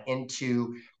convert that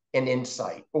into an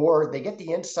insight, or they get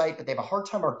the insight, but they have a hard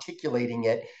time articulating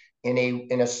it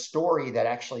in a story that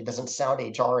actually doesn't sound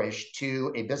HR-ish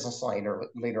to a business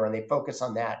leader, and they focus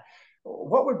on that.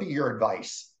 What would be your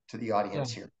advice to the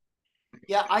audience here?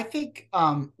 Yeah, I think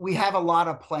we have a lot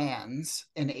of plans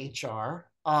in HR.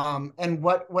 And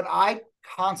what I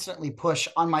constantly push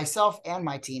on myself and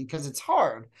my team, because it's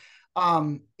hard,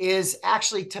 is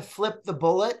actually to flip the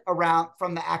bullet around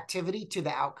from the activity to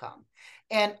the outcome.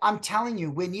 And I'm telling you,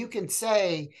 when you can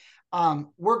say,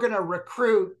 we're going to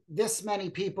recruit this many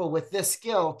people with this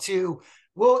skill to,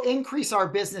 we'll increase our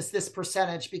business this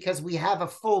percentage because we have a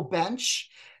full bench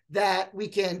that we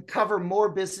can cover more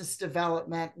business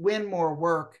development, win more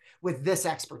work with this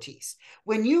expertise.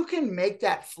 When you can make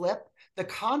that flip, the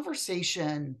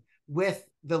conversation with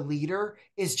the leader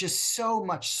is just so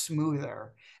much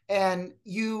smoother. And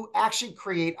you actually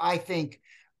create, I think,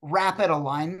 rapid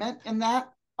alignment in that.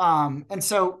 And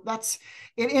so that's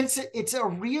it. It's a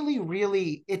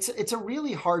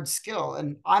really hard skill,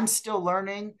 and I'm still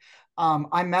learning.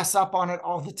 I mess up on it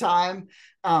all the time.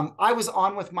 I was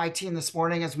on with my team this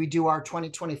morning as we do our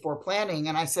 2024 planning,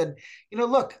 and I said,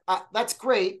 look, that's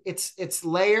great. It's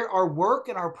our work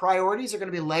and our priorities are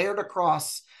going to be layered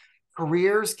across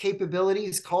careers,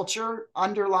 capabilities, culture,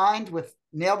 underlined with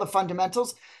nail the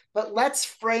fundamentals. But let's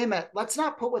frame it. Let's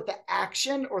not put what the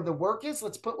action or the work is.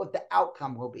 Let's put what the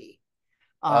outcome will be.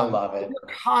 I love it.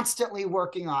 We're constantly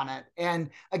working on it.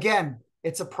 And again,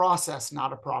 it's a process,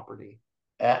 not a property.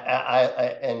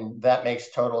 And that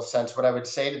makes total sense. What I would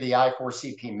say to the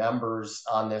I4CP members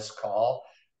on this call,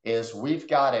 is we've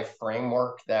got a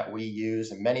framework that we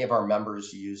use, and many of our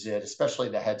members use it, especially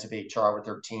the heads of HR with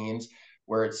their teams,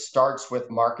 where it starts with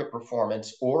market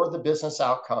performance or the business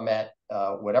outcome at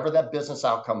whatever that business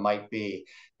outcome might be.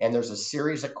 And there's a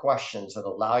series of questions that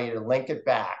allow you to link it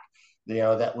back,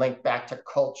 that link back to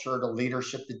culture, to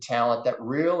leadership, to talent, that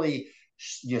really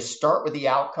you start with the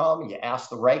outcome, you ask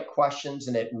the right questions,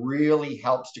 and it really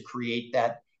helps to create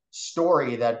that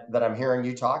story that I'm hearing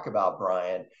you talk about,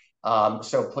 Brian.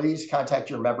 So please contact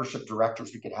your membership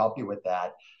directors. We can help you with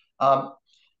that.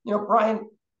 Brian,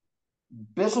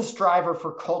 business driver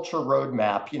for culture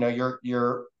roadmap.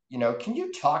 Can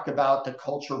you talk about the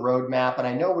culture roadmap? And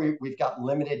I know we've got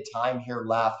limited time here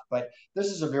left, but this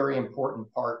is a very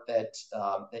important part that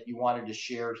you wanted to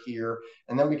share here.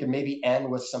 And then we can maybe end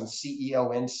with some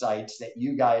CEO insights that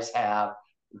you guys have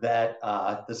that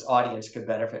this audience could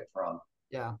benefit from.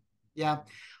 Yeah.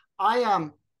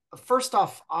 First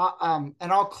off, and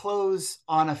I'll close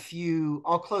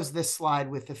this slide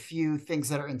with a few things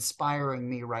that are inspiring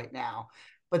me right now,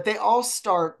 but they all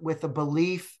start with a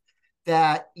belief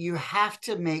that you have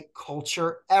to make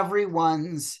culture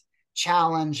everyone's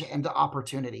challenge and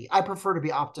opportunity. I prefer to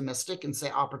be optimistic and say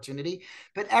opportunity,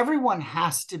 but everyone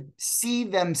has to see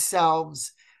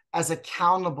themselves as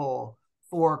accountable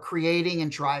for creating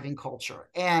and driving culture.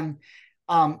 And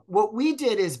what we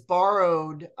did is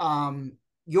borrowed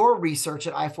your research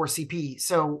at I4CP.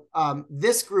 So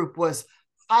this group was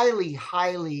highly,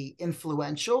 highly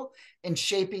influential in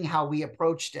shaping how we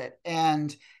approached it.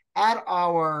 And at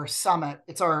our summit,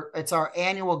 it's our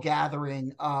annual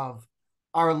gathering of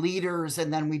our leaders,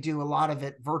 and then we do a lot of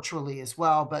it virtually as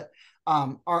well. But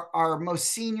our most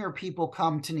senior people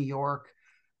come to New York.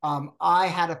 I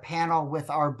had a panel with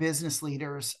our business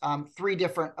leaders, 3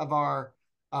 different of our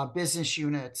business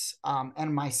units,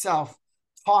 and myself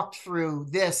talked through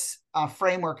this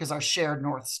framework as our shared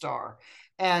North Star.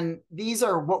 And these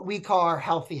are what we call our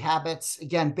healthy habits,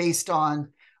 again, based on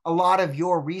a lot of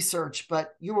your research,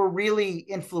 but you were really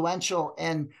influential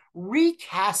in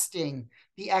recasting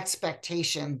the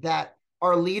expectation that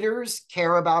our leaders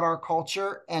care about our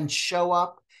culture and show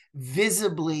up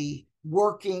visibly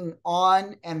working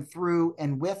on and through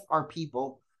and with our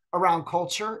people around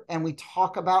culture. And we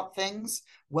talk about things,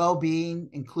 well-being,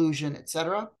 inclusion, et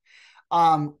cetera.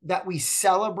 That we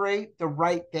celebrate the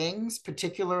right things,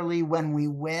 particularly when we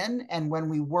win and when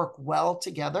we work well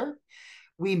together.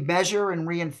 We measure and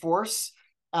reinforce.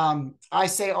 I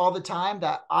say all the time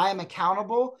that I am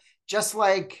accountable, just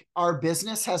like our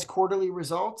business has quarterly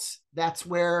results. That's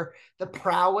where the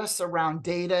prowess around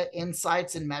data,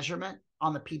 insights, and measurement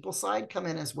on the people side come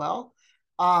in as well.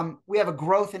 We have a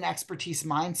growth and expertise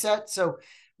mindset. So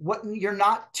you're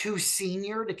not too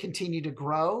senior to continue to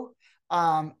grow.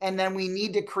 And then we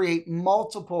need to create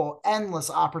multiple, endless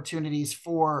opportunities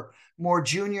for more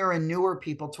junior and newer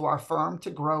people to our firm to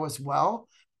grow as well.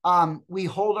 We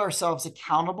hold ourselves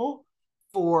accountable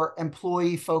for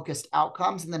employee-focused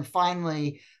outcomes. And then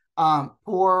finally,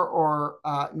 poor or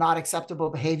not acceptable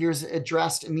behaviors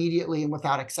addressed immediately and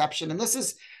without exception. And this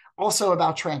is also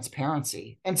about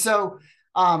transparency. And so,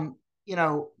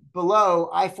 below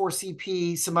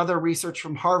I4CP, some other research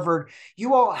from Harvard,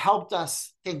 you all helped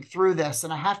us think through this.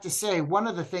 And I have to say, one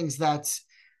of the things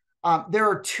there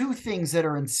are 2 things that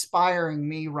are inspiring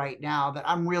me right now that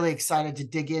I'm really excited to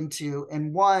dig into.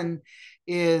 And one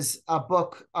is a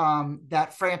book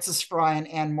that Francis Fry and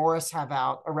Ann Morris have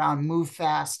out around move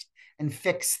fast and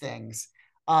fix things.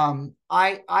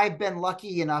 I've been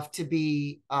lucky enough to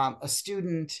be a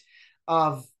student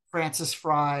of Francis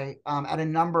Fry at a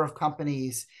number of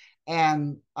companies.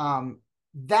 And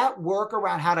that work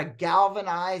around how to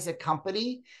galvanize a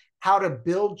company, how to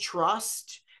build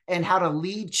trust, and how to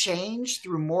lead change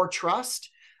through more trust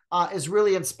is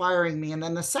really inspiring me. And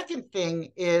then the second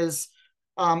thing is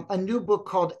a new book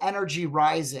called Energy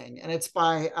Rising, and it's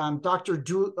by Dr.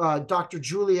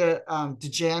 Julia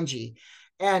DeJangi.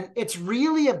 And it's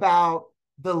really about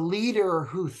the leader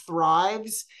who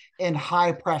thrives in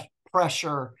high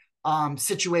pressure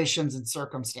situations and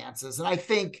circumstances. And I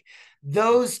think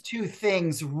those 2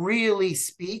 things really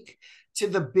speak to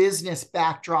the business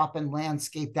backdrop and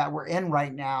landscape that we're in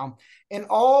right now, and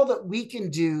all that we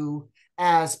can do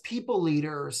as people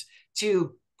leaders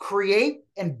to create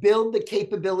and build the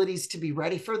capabilities to be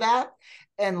ready for that,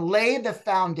 and lay the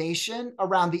foundation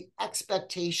around the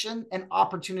expectation and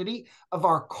opportunity of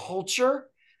our culture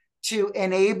to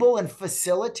enable and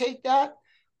facilitate that.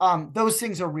 Those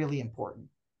things are really important.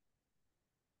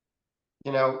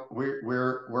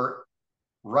 We're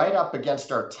right up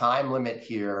against our time limit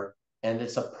here, and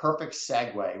it's a perfect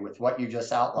segue with what you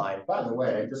just outlined. By the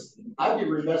way, I'd be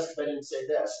remiss if I didn't say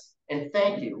this. And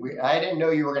thank you. I didn't know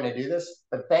you were going to do this,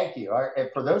 but thank you.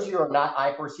 For those of you who are not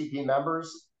I4CP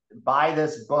members, buy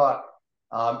this book.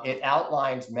 It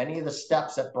outlines many of the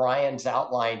steps that Brian's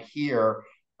outlined here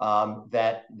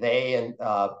that they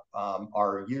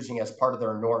are using as part of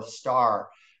their North Star.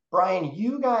 Brian,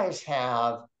 you guys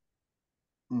have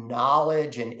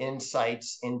knowledge and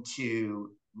insights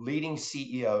into leading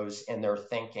CEOs and their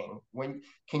thinking.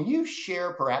 Can you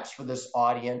share perhaps for this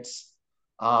audience,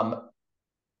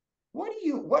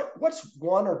 what's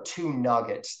one or two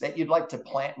nuggets that you'd like to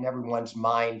plant in everyone's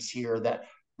minds here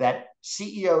that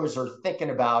CEOs are thinking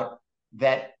about,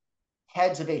 that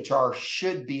heads of HR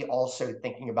should be also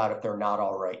thinking about if they're not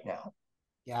all right now?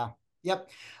 Yeah.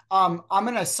 Yep. I'm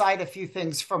going to cite a few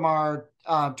things from our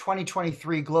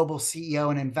 2023 Global CEO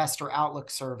and Investor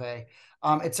Outlook Survey.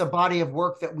 It's a body of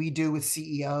work that we do with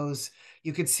CEOs.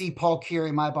 You could see Paul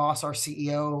Keary, my boss, our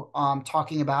CEO,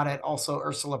 talking about it. Also,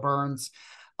 Ursula Burns.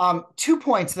 2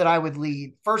 points that I would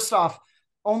lead. First off,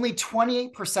 only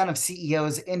 28% of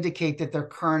CEOs indicate that their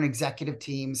current executive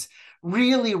teams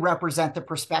really represent the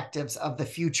perspectives of the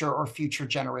future or future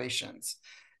generations.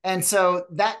 And so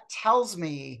that tells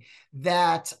me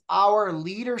that our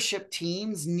leadership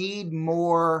teams need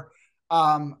more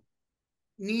varied,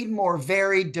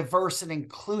 diverse, and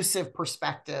inclusive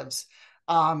perspectives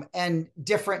and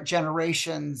different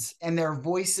generations and their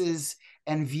voices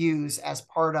and views as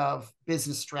part of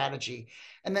business strategy.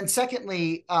 And then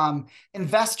secondly,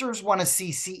 investors want to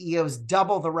see CEOs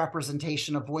double the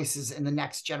representation of voices in the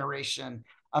next generation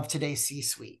of today's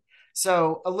C-suite.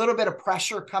 So a little bit of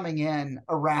pressure coming in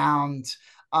around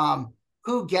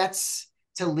who gets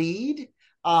to lead,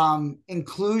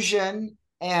 inclusion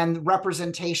and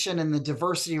representation and the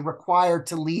diversity required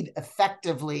to lead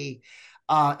effectively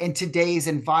in today's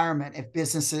environment if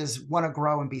businesses want to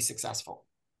grow and be successful.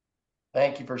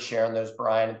 Thank you for sharing those,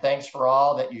 Brian. And thanks for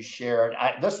all that you shared.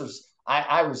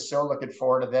 I was so looking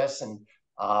forward to this, and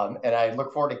I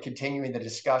look forward to continuing the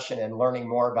discussion and learning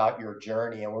more about your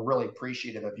journey. And we're really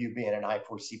appreciative of you being an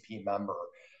I4CP member.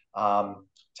 Tom,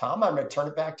 I'm going to turn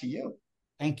it back to you.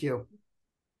 Thank you.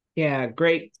 Yeah,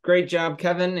 great job,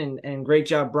 Kevin, and great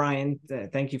job, Brian.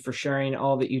 Thank you for sharing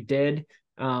all that you did.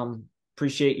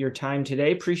 Appreciate your time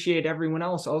today. Appreciate everyone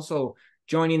else also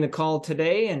joining the call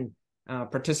today and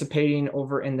participating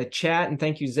over in the chat. And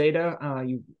thank you, Zeta.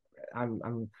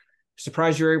 I'm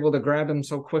surprised you're able to grab them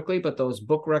so quickly, but those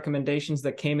book recommendations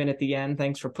that came in at the end,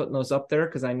 thanks for putting those up there,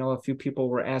 because I know a few people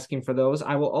were asking for those.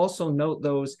 I will also note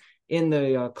those in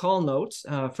the call notes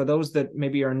for those that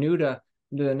maybe are new to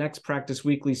the Next Practice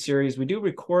Weekly series. We do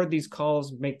record these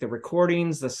calls, make the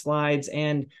recordings, the slides,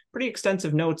 and pretty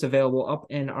extensive notes available up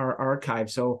in our archive.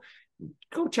 So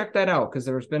go check that out, because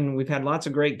we've had lots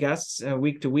of great guests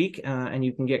week to week, and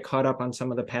you can get caught up on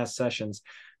some of the past sessions.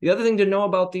 The other thing to know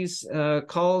about these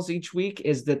calls each week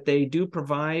is that they do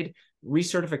provide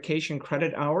recertification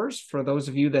credit hours for those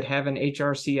of you that have an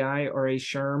HRCI or a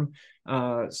SHRM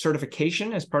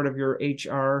certification as part of your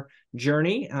HR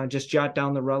journey. Just jot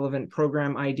down the relevant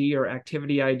program ID or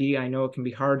activity ID. I know it can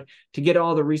be hard to get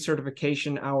all the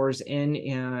recertification hours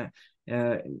in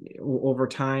over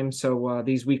time. So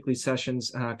these weekly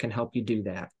sessions can help you do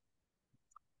that.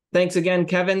 Thanks again,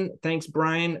 Kevin. Thanks,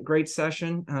 Brian. Great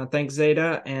session. Thanks,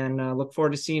 Zeta. And look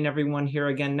forward to seeing everyone here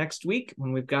again next week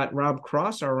when we've got Rob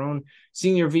Cross, our own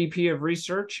Senior VP of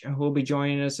Research, who will be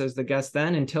joining us as the guest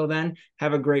then. Until then,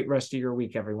 have a great rest of your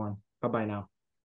week, everyone. Bye-bye now.